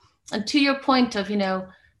 years. And to your point of,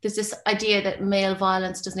 there's this idea that male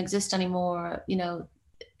violence doesn't exist anymore,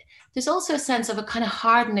 there's also a sense of a kind of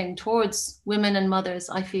hardening towards women and mothers,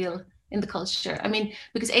 I feel, in the culture. I mean,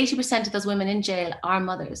 because 80% of those women in jail are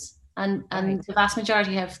mothers, and right. The vast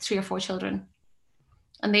majority have 3 or 4 children.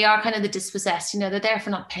 And they are kind of the dispossessed, they're there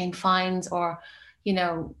for not paying fines or,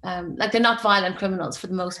 like they're not violent criminals for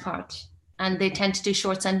the most part. And they tend to do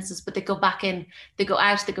short sentences, but they go back in, they go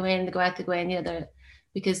out, they go in, they go out, they go in,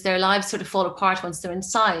 because their lives sort of fall apart once they're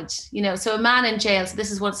inside, So a man in jail, so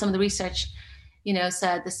this is what some of the research,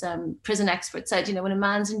 said, this prison expert said, when a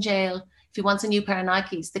man's in jail, if he wants a new pair of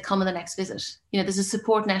Nikes, they come on the next visit. There's a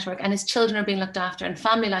support network and his children are being looked after and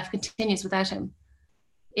family life continues without him.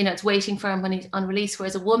 It's waiting for him when he's on release.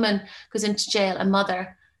 Whereas a woman goes into jail, a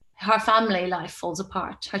mother, her family life falls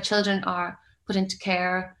apart. Her children are put into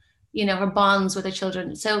care, her bonds with her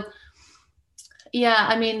children. So, yeah,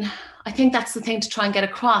 I mean, I think that's the thing to try and get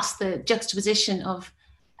across, the juxtaposition of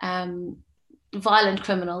violent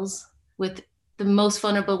criminals with the most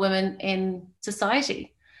vulnerable women in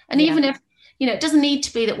society. And even if, it doesn't need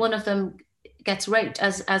to be that one of them gets raped,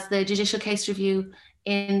 as the judicial case review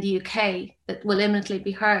in the UK that will imminently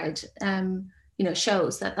be heard,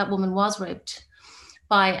 shows that woman was raped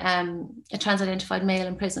by a trans-identified male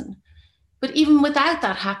in prison. But even without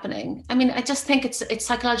that happening, I mean, I just think it's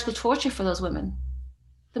psychological torture for those women.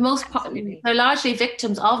 The most part, they're largely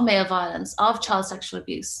victims of male violence, of child sexual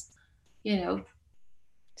abuse,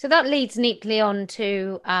 So that leads neatly on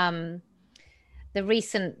to the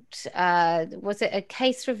recent, was it a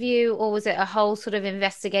case review or was it a whole sort of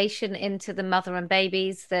investigation into the mother and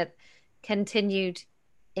babies that continued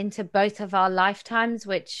into both of our lifetimes,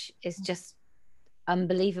 which is just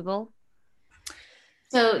unbelievable?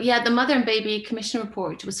 So yeah, the Mother and Baby Commission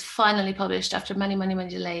report was finally published after many, many, many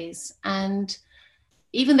delays. And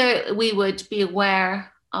even though we would be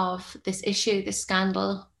aware of this issue, this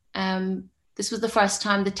scandal, this was the first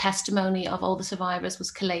time the testimony of all the survivors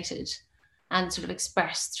was collated and sort of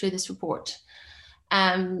expressed through this report.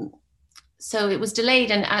 So it was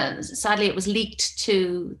delayed and sadly it was leaked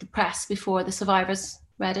to the press before the survivors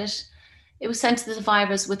read it. It was sent to the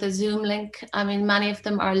survivors with a Zoom link. I mean, many of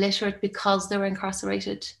them are illiterate because they were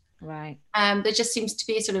incarcerated. Right. There just seems to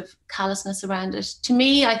be a sort of callousness around it. To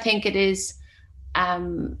me, I think it is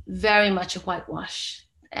very much a whitewash.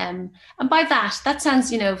 And by that sounds,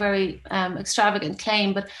 very extravagant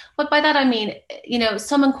claim, but by that I mean,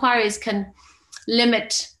 some inquiries can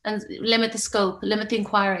limit the scope, limit the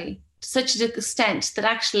inquiry to such an extent that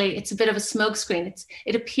actually it's a bit of a smokescreen.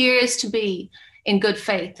 It appears to be in good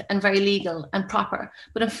faith and very legal and proper,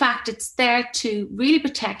 but in fact it's there to really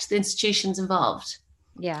protect the institutions involved.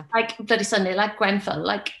 Yeah, like Bloody Sunday, like Grenfell,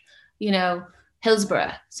 like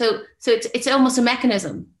Hillsborough. So it's almost a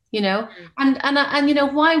mechanism,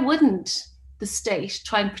 and why wouldn't the state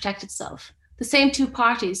try and protect itself? The same two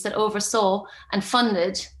parties that oversaw and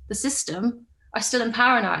funded the system are still in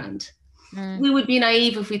power in Ireland. We would be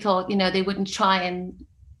naive if we thought, they wouldn't try and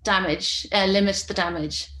limit the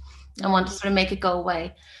damage and want to sort of make it go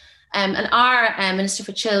away. And our Minister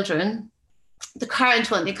for Children, the current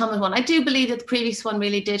one, the incumbent one, I do believe that the previous one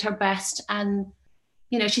really did her best. And,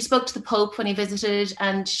 she spoke to the Pope when he visited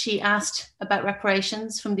and she asked about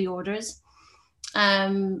reparations from the orders.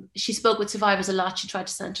 She spoke with survivors a lot. She tried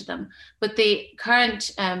to center them. But the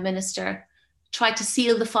current minister tried to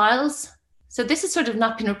seal the files. So this has sort of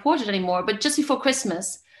not been reported anymore. But just before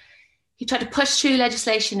Christmas, he tried to push through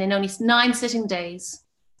legislation in only 9 sitting days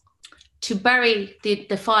to bury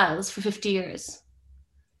the files for 50 years,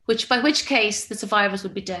 by which case the survivors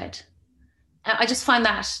would be dead. I just find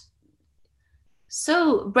that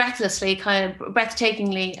so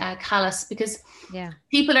breathtakingly callous, because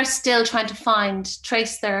people are still trying to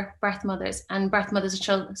trace their birth mothers, and birth mothers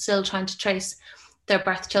are still trying to trace their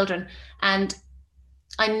birth children. And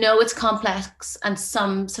I know it's complex and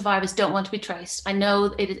some survivors don't want to be traced. I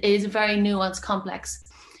know it is a very nuanced, complex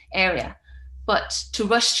area. But to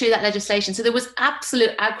rush through that legislation, so there was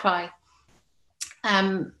absolute outcry.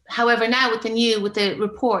 However, now with the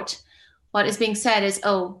report, what is being said is,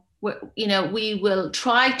 we will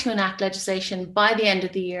try to enact legislation by the end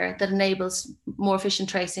of the year that enables more efficient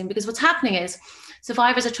tracing. Because what's happening is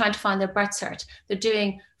survivors are trying to find their birth cert. They're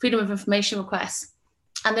doing freedom of information requests,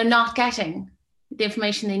 and they're not getting the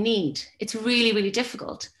information they need. It's really, really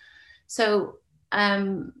difficult. So,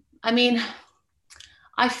 I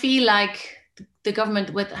feel like the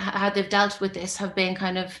government, with how they've dealt with this, have been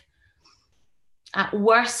kind of at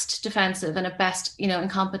worst defensive and at best,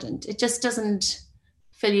 incompetent. It just doesn't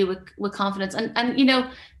fill you with confidence. And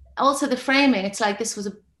also the framing, it's like this was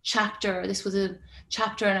a chapter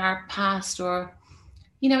in our past, or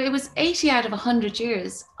it was 80 out of 100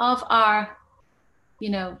 years of our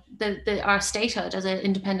our statehood as an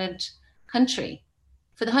independent country.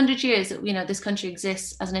 For the 100 years that this country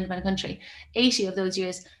exists as an independent country, 80 of those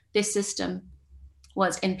years this system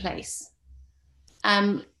was in place.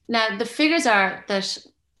 Now the figures are that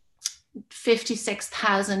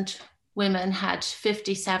 56,000 women had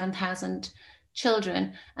 57,000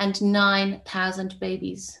 children, and 9,000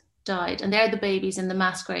 babies died. And they're the babies in the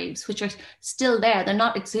mass graves, which are still there. They're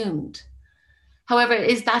not exhumed. However,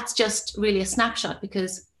 that's just really a snapshot,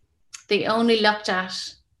 because they only looked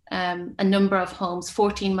at a number of homes,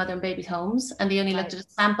 14 mother and baby homes, and they only looked at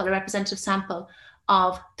a representative sample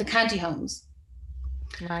of the county homes.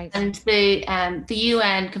 Right. And the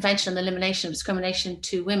UN Convention on the Elimination of Discrimination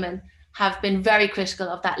to Women have been very critical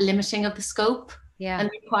of that limiting of the scope and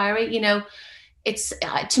the inquiry. It's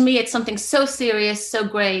to me, it's something so serious, so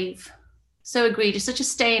grave, so egregious, such a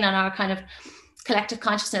stain on our kind of collective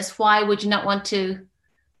consciousness. Why would you not want to,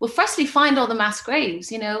 well, firstly, find all the mass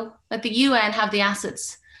graves? Like the UN have the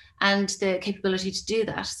assets and the capability to do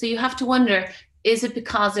that. So you have to wonder, is it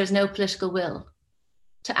because there's no political will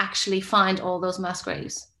to actually find all those mass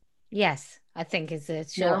graves? Yes, I think is the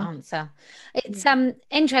short answer. It's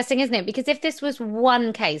interesting, isn't it? Because if this was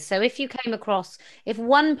one case, so if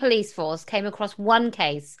one police force came across one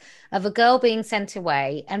case of a girl being sent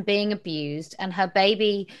away and being abused and her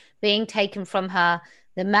baby being taken from her,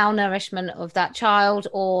 the malnourishment of that child,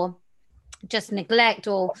 or just neglect,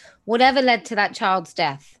 or whatever led to that child's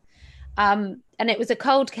death, and it was a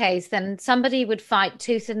cold case, then somebody would fight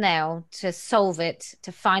tooth and nail to solve it,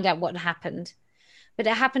 to find out what happened. But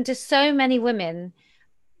it happened to so many women.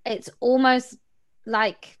 It's almost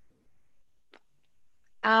like,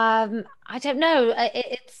 I don't know.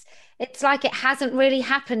 It's like it hasn't really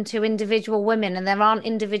happened to individual women, and there aren't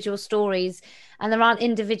individual stories, and there aren't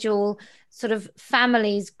individual sort of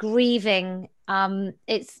families grieving.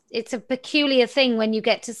 It's a peculiar thing when you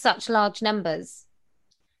get to such large numbers.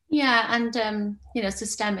 Yeah, and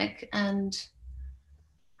systemic, and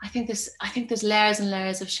I think there's layers and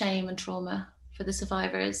layers of shame and trauma for the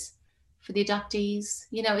survivors, for the adoptees.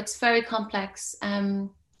 It's very complex. One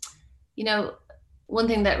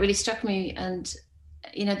thing that really struck me, and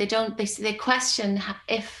they question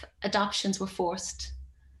if adoptions were forced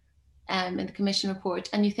in the commission report,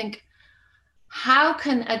 and you think, how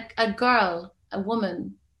can a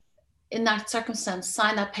woman in that circumstance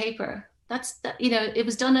sign that paper? It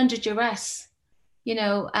was done under duress. They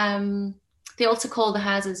also call the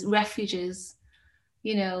houses refuges.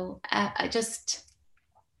 And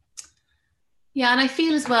I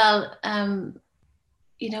feel as well,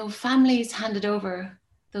 families handed over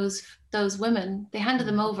those women. They handed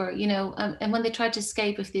them over, and when they tried to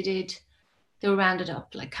escape, if they did, they were rounded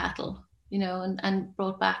up like cattle, and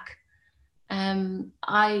brought back.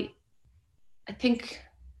 I think,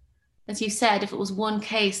 as you said, if it was one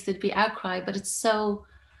case, there'd be outcry, but it's so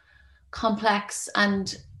complex,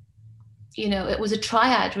 and it was a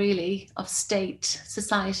triad really of state,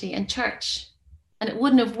 society, and church, and it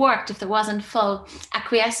wouldn't have worked if there wasn't full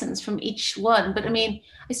acquiescence from each one. But I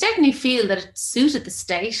certainly feel that it suited the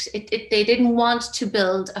state. They didn't want to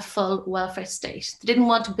build a full welfare state. They didn't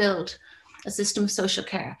want to build a system of social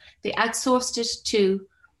care. They outsourced it to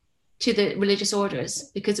the religious orders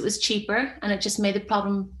because it was cheaper, and it just made the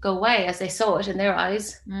problem go away as they saw it in their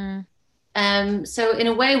eyes. So in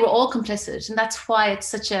a way, we're all complicit, and that's why it's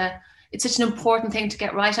such an important thing to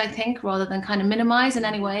get right, I think, rather than kind of minimize in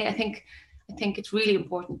any way. I think it's really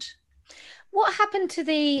important. What happened to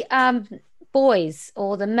the boys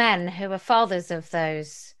or the men who were fathers of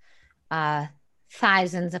those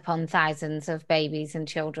thousands upon thousands of babies and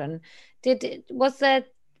children?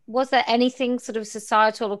 Was there anything sort of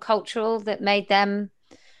societal or cultural that made them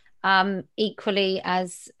equally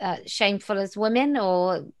as shameful as women,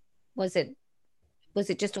 or was it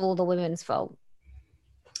just all the women's fault?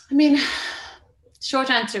 Short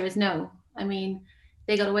answer is no.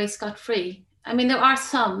 They got away scot-free. There are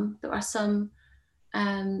some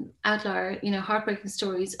outlier, heartbreaking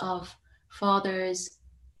stories of fathers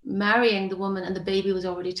marrying the woman and the baby was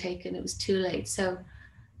already taken. It was too late. So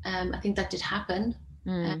I think that did happen.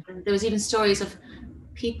 There was even stories of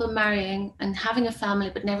people marrying and having a family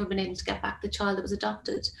but never been able to get back the child that was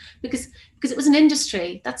adopted because it was an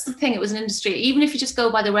industry. That's the thing. It was an industry. Even if you just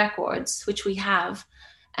go by the records, which we have,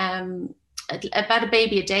 about a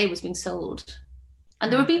baby a day was being sold.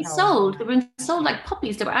 And they were being sold like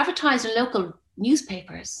puppies. They were advertised in local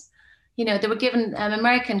newspapers. They were given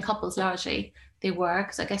American couples largely. They were,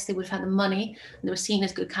 because I guess they would have had the money, and they were seen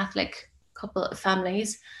as good Catholic couple of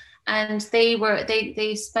families, and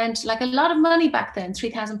they spent like a lot of money back then,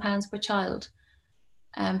 £3,000 per child,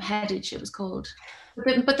 headage it was called.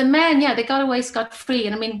 But the men, yeah, they got away scot-free.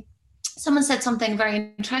 And I mean, someone said something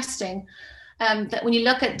very interesting, that when you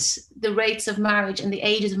look at the rates of marriage and the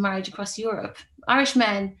ages of marriage across Europe, Irish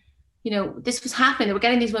men, you know, this was happening. They were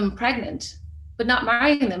getting these women pregnant, but not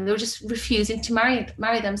marrying them. They were just refusing to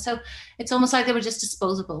marry them. So it's almost like they were just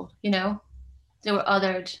disposable, you know, they were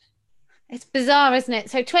othered. It's bizarre, isn't it?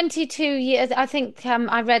 So 22 years, I think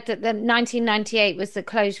I read that the 1998 was the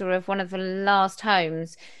closure of one of the last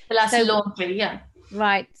homes. The last laundry, yeah.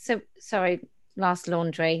 Right. So, sorry, last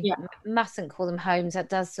laundry. Yeah. Mustn't call them homes. That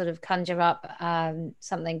does sort of conjure up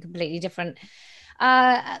something completely different.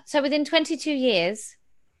 So within 22 years,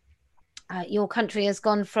 your country has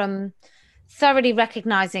gone from thoroughly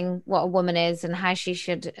recognizing what a woman is and how she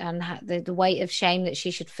should, and the weight of shame that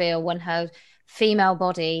she should feel when her female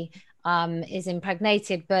body is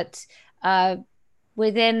impregnated. But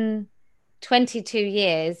within 22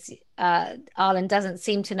 years, Ireland doesn't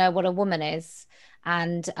seem to know what a woman is.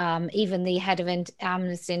 And even the head of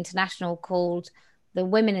Amnesty International called the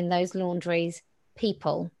women in those laundries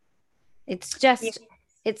people. It's just,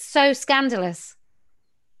 it's so scandalous.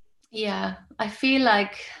 Yeah, I feel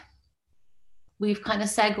like we've kind of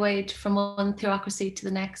segued from one theocracy to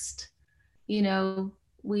the next. You know,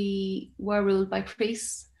 we were ruled by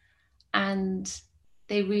priests, and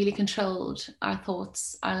they really controlled our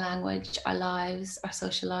thoughts, our language, our lives, our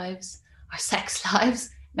social lives, our sex lives,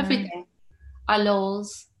 everything, our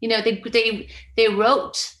laws. You know, they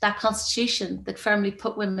wrote that constitution that firmly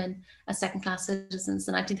put women as second-class citizens,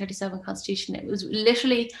 the 1937 constitution. It was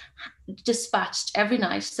literally dispatched every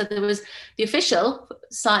night. So there was the official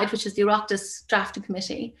side, which is the Oireachtas drafting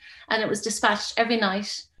committee, and it was dispatched every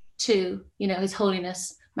night to, you know, His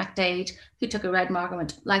Holiness MacDade, who took a red mark and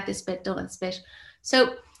went, like this bit, don't like this bit.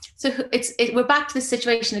 So we're back to this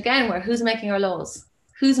situation again where who's making our laws?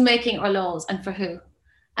 Who's making our laws, and for who?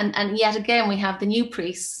 And yet again, we have the new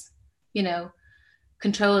priests, you know,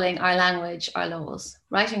 controlling our language, our laws,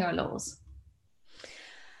 writing our laws.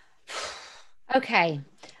 Okay.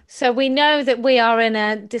 So we know that we are in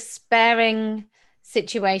a despairing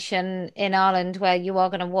situation in Ireland where you are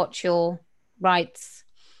going to watch your rights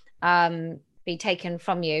be taken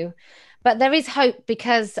from you. But there is hope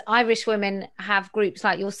because Irish women have groups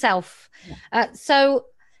like yourself. So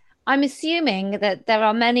I'm assuming that there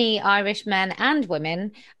are many Irish men and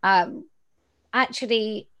women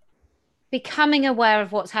actually becoming aware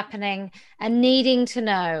of what's happening and needing to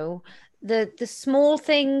know the small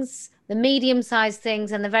things, the medium-sized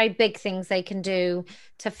things, and the very big things they can do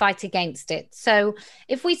to fight against it. So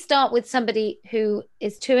if we start with somebody who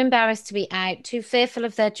is too embarrassed to be out, too fearful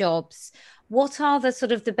of their jobs, what are the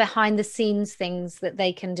sort of the behind-the-scenes things that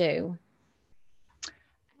they can do?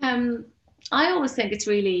 I always think it's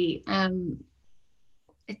really,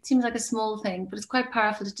 it seems like a small thing, but it's quite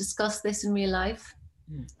powerful to discuss this in real life.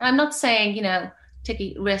 I'm not saying, you know, take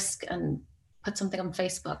a risk and put something on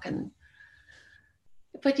Facebook,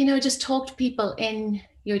 but, you know, just talk to people in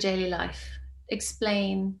your daily life,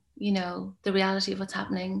 explain, you know, the reality of what's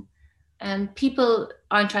happening. People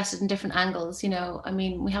are interested in different angles, you know. I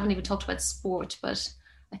mean, we haven't even talked about sport, but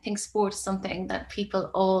I think sport is something that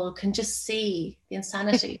people all can just see the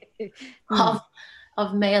insanity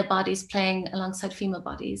of male bodies playing alongside female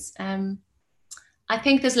bodies. I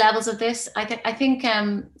think there's levels of this. I think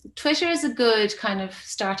Twitter is a good kind of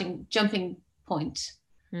jumping point,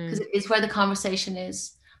 because it is where the conversation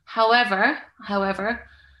is. However,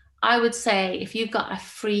 I would say if you've got a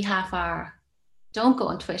free half hour, don't go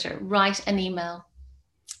on Twitter, write an email,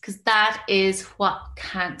 because that is what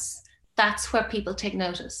counts. That's where people take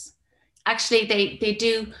notice. Actually, they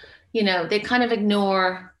do, you know, they kind of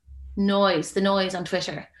ignore the noise on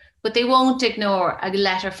Twitter, but they won't ignore a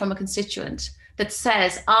letter from a constituent that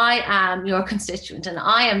says, I am your constituent and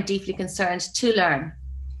I am deeply concerned to learn,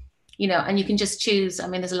 you know, and you can just choose. I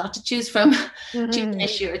mean, there's a lot to choose from, choose an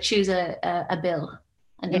issue or choose a bill,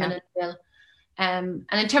 an imminent bill. And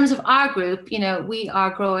in terms of our group, you know, we are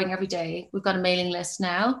growing every day. We've got a mailing list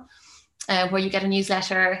now where you get a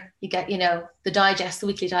newsletter, you get, you know, the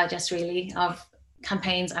weekly digest really of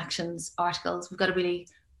campaigns, actions, articles. We've got a really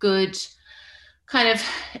good kind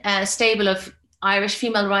of stable of Irish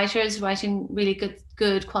female writers writing really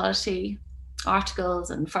good quality articles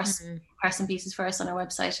and first person pieces for us on our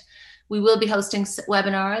website. We will be hosting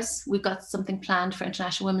webinars. We've got something planned for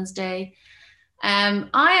International Women's Day. I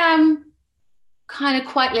am kind of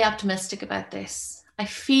quietly optimistic about this. I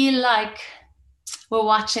feel like we're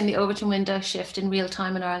watching the Overton window shift in real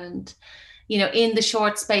time in Ireland. You know, in the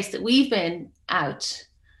short space that we've been out,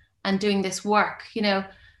 and doing this work, there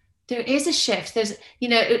is a shift. There's,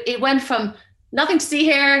 it went from nothing to see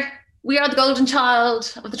here, we are the golden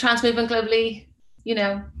child of the trans movement globally,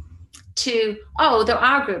 to, oh, there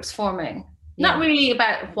are groups forming. Yeah. Not really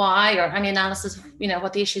about why or any analysis of,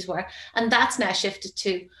 what the issues were. And that's now shifted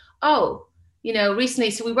to,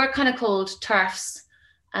 recently, so we were kind of called TERFs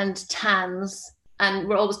and TANs, and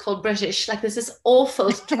we're always called British. Like there's this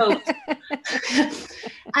awful trope.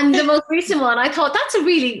 And the most recent one, I thought that's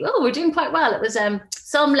we're doing quite well. It was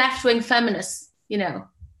some left-wing feminists,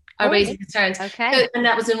 are raising concerns. Okay. And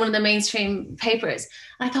that was in one of the mainstream papers.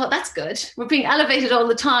 And I thought that's good. We're being elevated all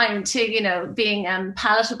the time to, being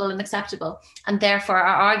palatable and acceptable. And therefore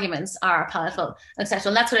our arguments are palatable and acceptable.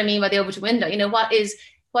 And that's what I mean by the Overton window. What is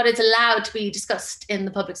allowed to be discussed in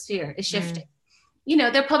the public sphere is shifting.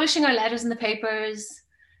 They're publishing our letters in the papers.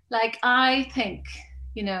 Like, I think,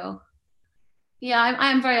 I'm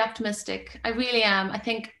very optimistic. I really am. I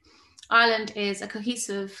think Ireland is a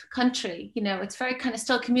cohesive country. It's very kind of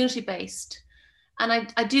still community based.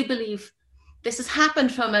 And I do believe this has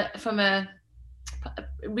happened from a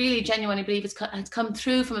really genuinely believe it's come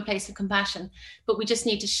through from a place of compassion, but we just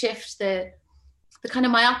need to shift the kind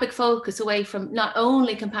of myopic focus away from not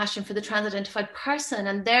only compassion for the trans-identified person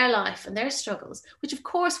and their life and their struggles, which of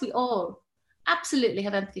course we all absolutely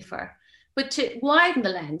have empathy for, but to widen the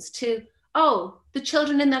lens to, the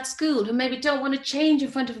children in that school who maybe don't want to change in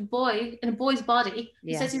front of a boy in a boy's body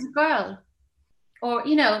who says he's a girl, or,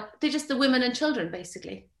 they're just the women and children,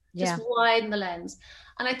 basically. Just widen the lens.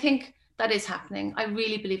 And I think that is happening. I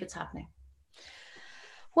really believe it's happening.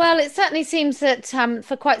 Well, it certainly seems that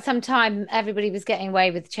for quite some time, everybody was getting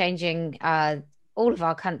away with changing all of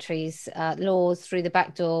our country's laws through the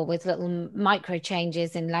back door with little micro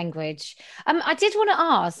changes in language. I did want to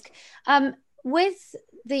ask, with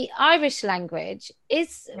the Irish language,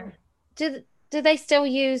 do they still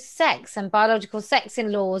use sex and biological sex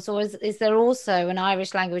in laws, or is there also an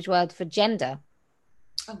Irish language word for gender?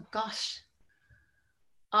 Oh, gosh.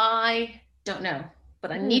 I don't know,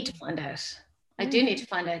 but I need to find out. I do need to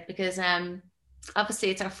find out because obviously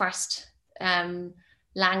it's our first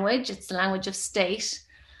language. It's the language of state.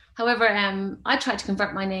 However, I tried to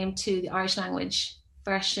convert my name to the Irish language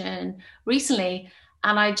version recently,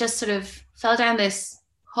 and I just sort of fell down this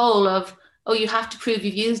hole of, you have to prove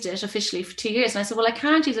you've used it officially for 2 years. And I said, well, I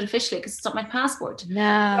can't use it officially because it's not my passport.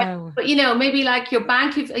 No. But maybe like your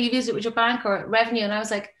bank, you've used it with your bank or revenue. And I was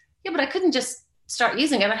like, yeah, but I couldn't just start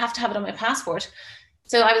using it. I have to have it on my passport.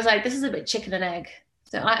 So I was like, this is a bit chicken and egg.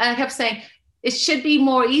 So I kept saying, it should be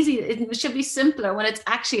more easy. It should be simpler when it's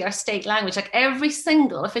actually our state language. Like every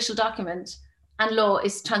single official document and law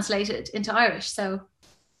is translated into Irish. So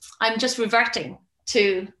I'm just reverting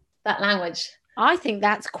to that language. I think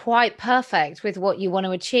that's quite perfect with what you want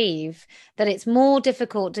to achieve, that it's more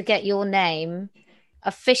difficult to get your name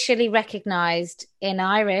officially recognised in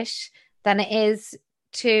Irish than it is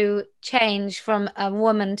to change from a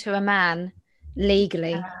woman to a man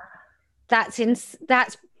legally. That's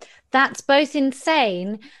both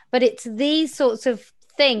insane, but it's these sorts of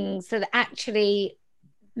things that actually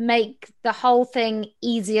make the whole thing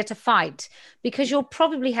easier to fight, because you'll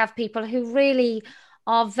probably have people who really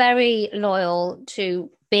are very loyal to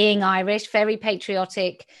being Irish, very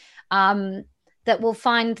patriotic, that will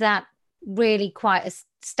find that really quite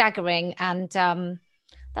staggering. And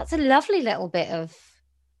that's a lovely little bit of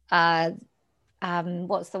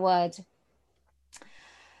what's the word?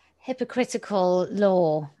 Hypocritical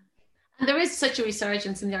law. And there is such a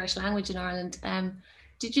resurgence in the Irish language in Ireland.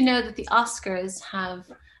 Did you know that the Oscars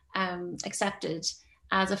have accepted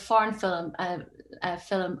as a foreign film a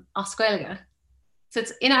film Oscailga? So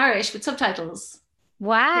it's in Irish with subtitles.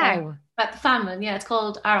 Wow. About the famine. Yeah, it's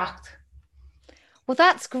called Aracht. Well,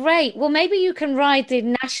 that's great. Well, maybe you can ride the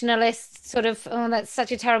nationalist sort of, that's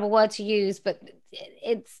such a terrible word to use, but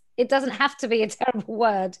it doesn't have to be a terrible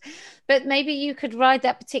word. But maybe you could ride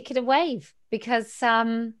that particular wave because,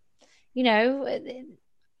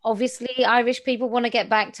 obviously Irish people want to get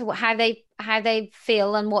back to how they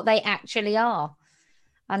feel and what they actually are.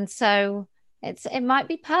 And so it might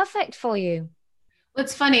be perfect for you. Well,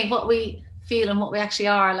 it's funny what we feel and what we actually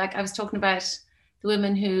are. Like I was talking about the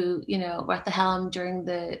women who, were at the helm during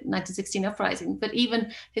the 1916 uprising. But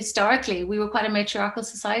even historically, we were quite a matriarchal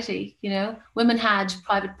society. Women had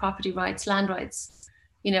private property rights, land rights,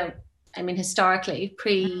 historically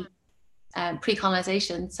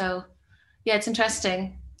pre-colonization. So yeah, it's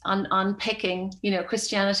interesting on picking,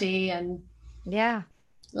 Christianity and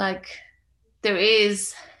like there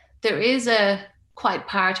is a quite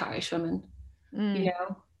part Irish women,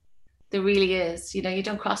 there really is, you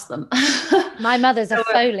don't cross them. My mother's a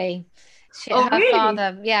Foley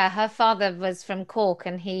really? Her father was from Cork,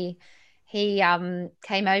 and he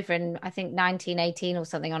came over in, I think, 1918 or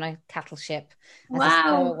something, on a cattle ship as a Wow.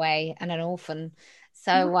 stowaway and an orphan.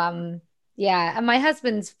 So yeah, and my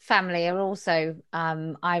husband's family are also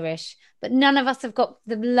Irish, but none of us have got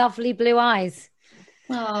the lovely blue eyes.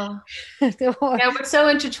 Oh, yeah, we're so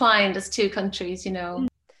intertwined as two countries, you know.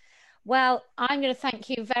 Well, I'm going to thank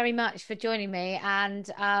you very much for joining me. And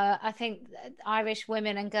I think Irish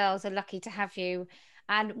women and girls are lucky to have you.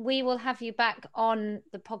 And we will have you back on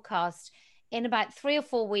the podcast in about 3 or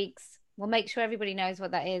 4 weeks. We'll make sure everybody knows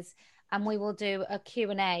what that is. And we will do a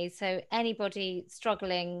Q&A. So anybody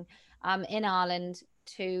struggling in Ireland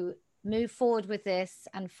to move forward with this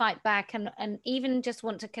and fight back, and even just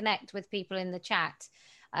want to connect with people in the chat,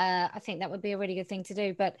 I think that would be a really good thing to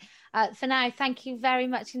do. But for now, thank you very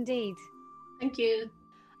much indeed. Thank you.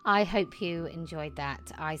 I hope you enjoyed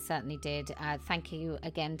that. I certainly did. Thank you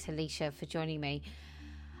again to Leisha for joining me.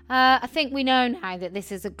 I think we know now that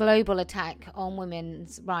this is a global attack on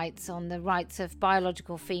women's rights, on the rights of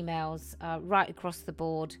biological females, right across the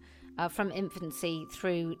board, from infancy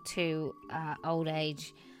through to old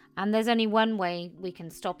age. And there's only one way we can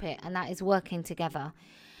stop it, and that is working together.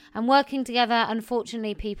 And working together,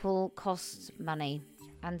 unfortunately, people cost money.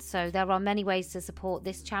 And so there are many ways to support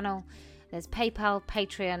this channel. There's PayPal,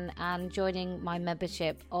 Patreon, and joining my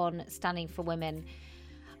membership on Standing for Women.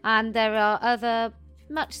 And there are other,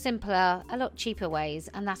 much simpler, a lot cheaper ways,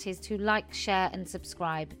 and that is to like, share, and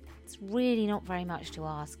subscribe. It's really not very much to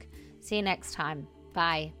ask. See you next time.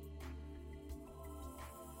 Bye.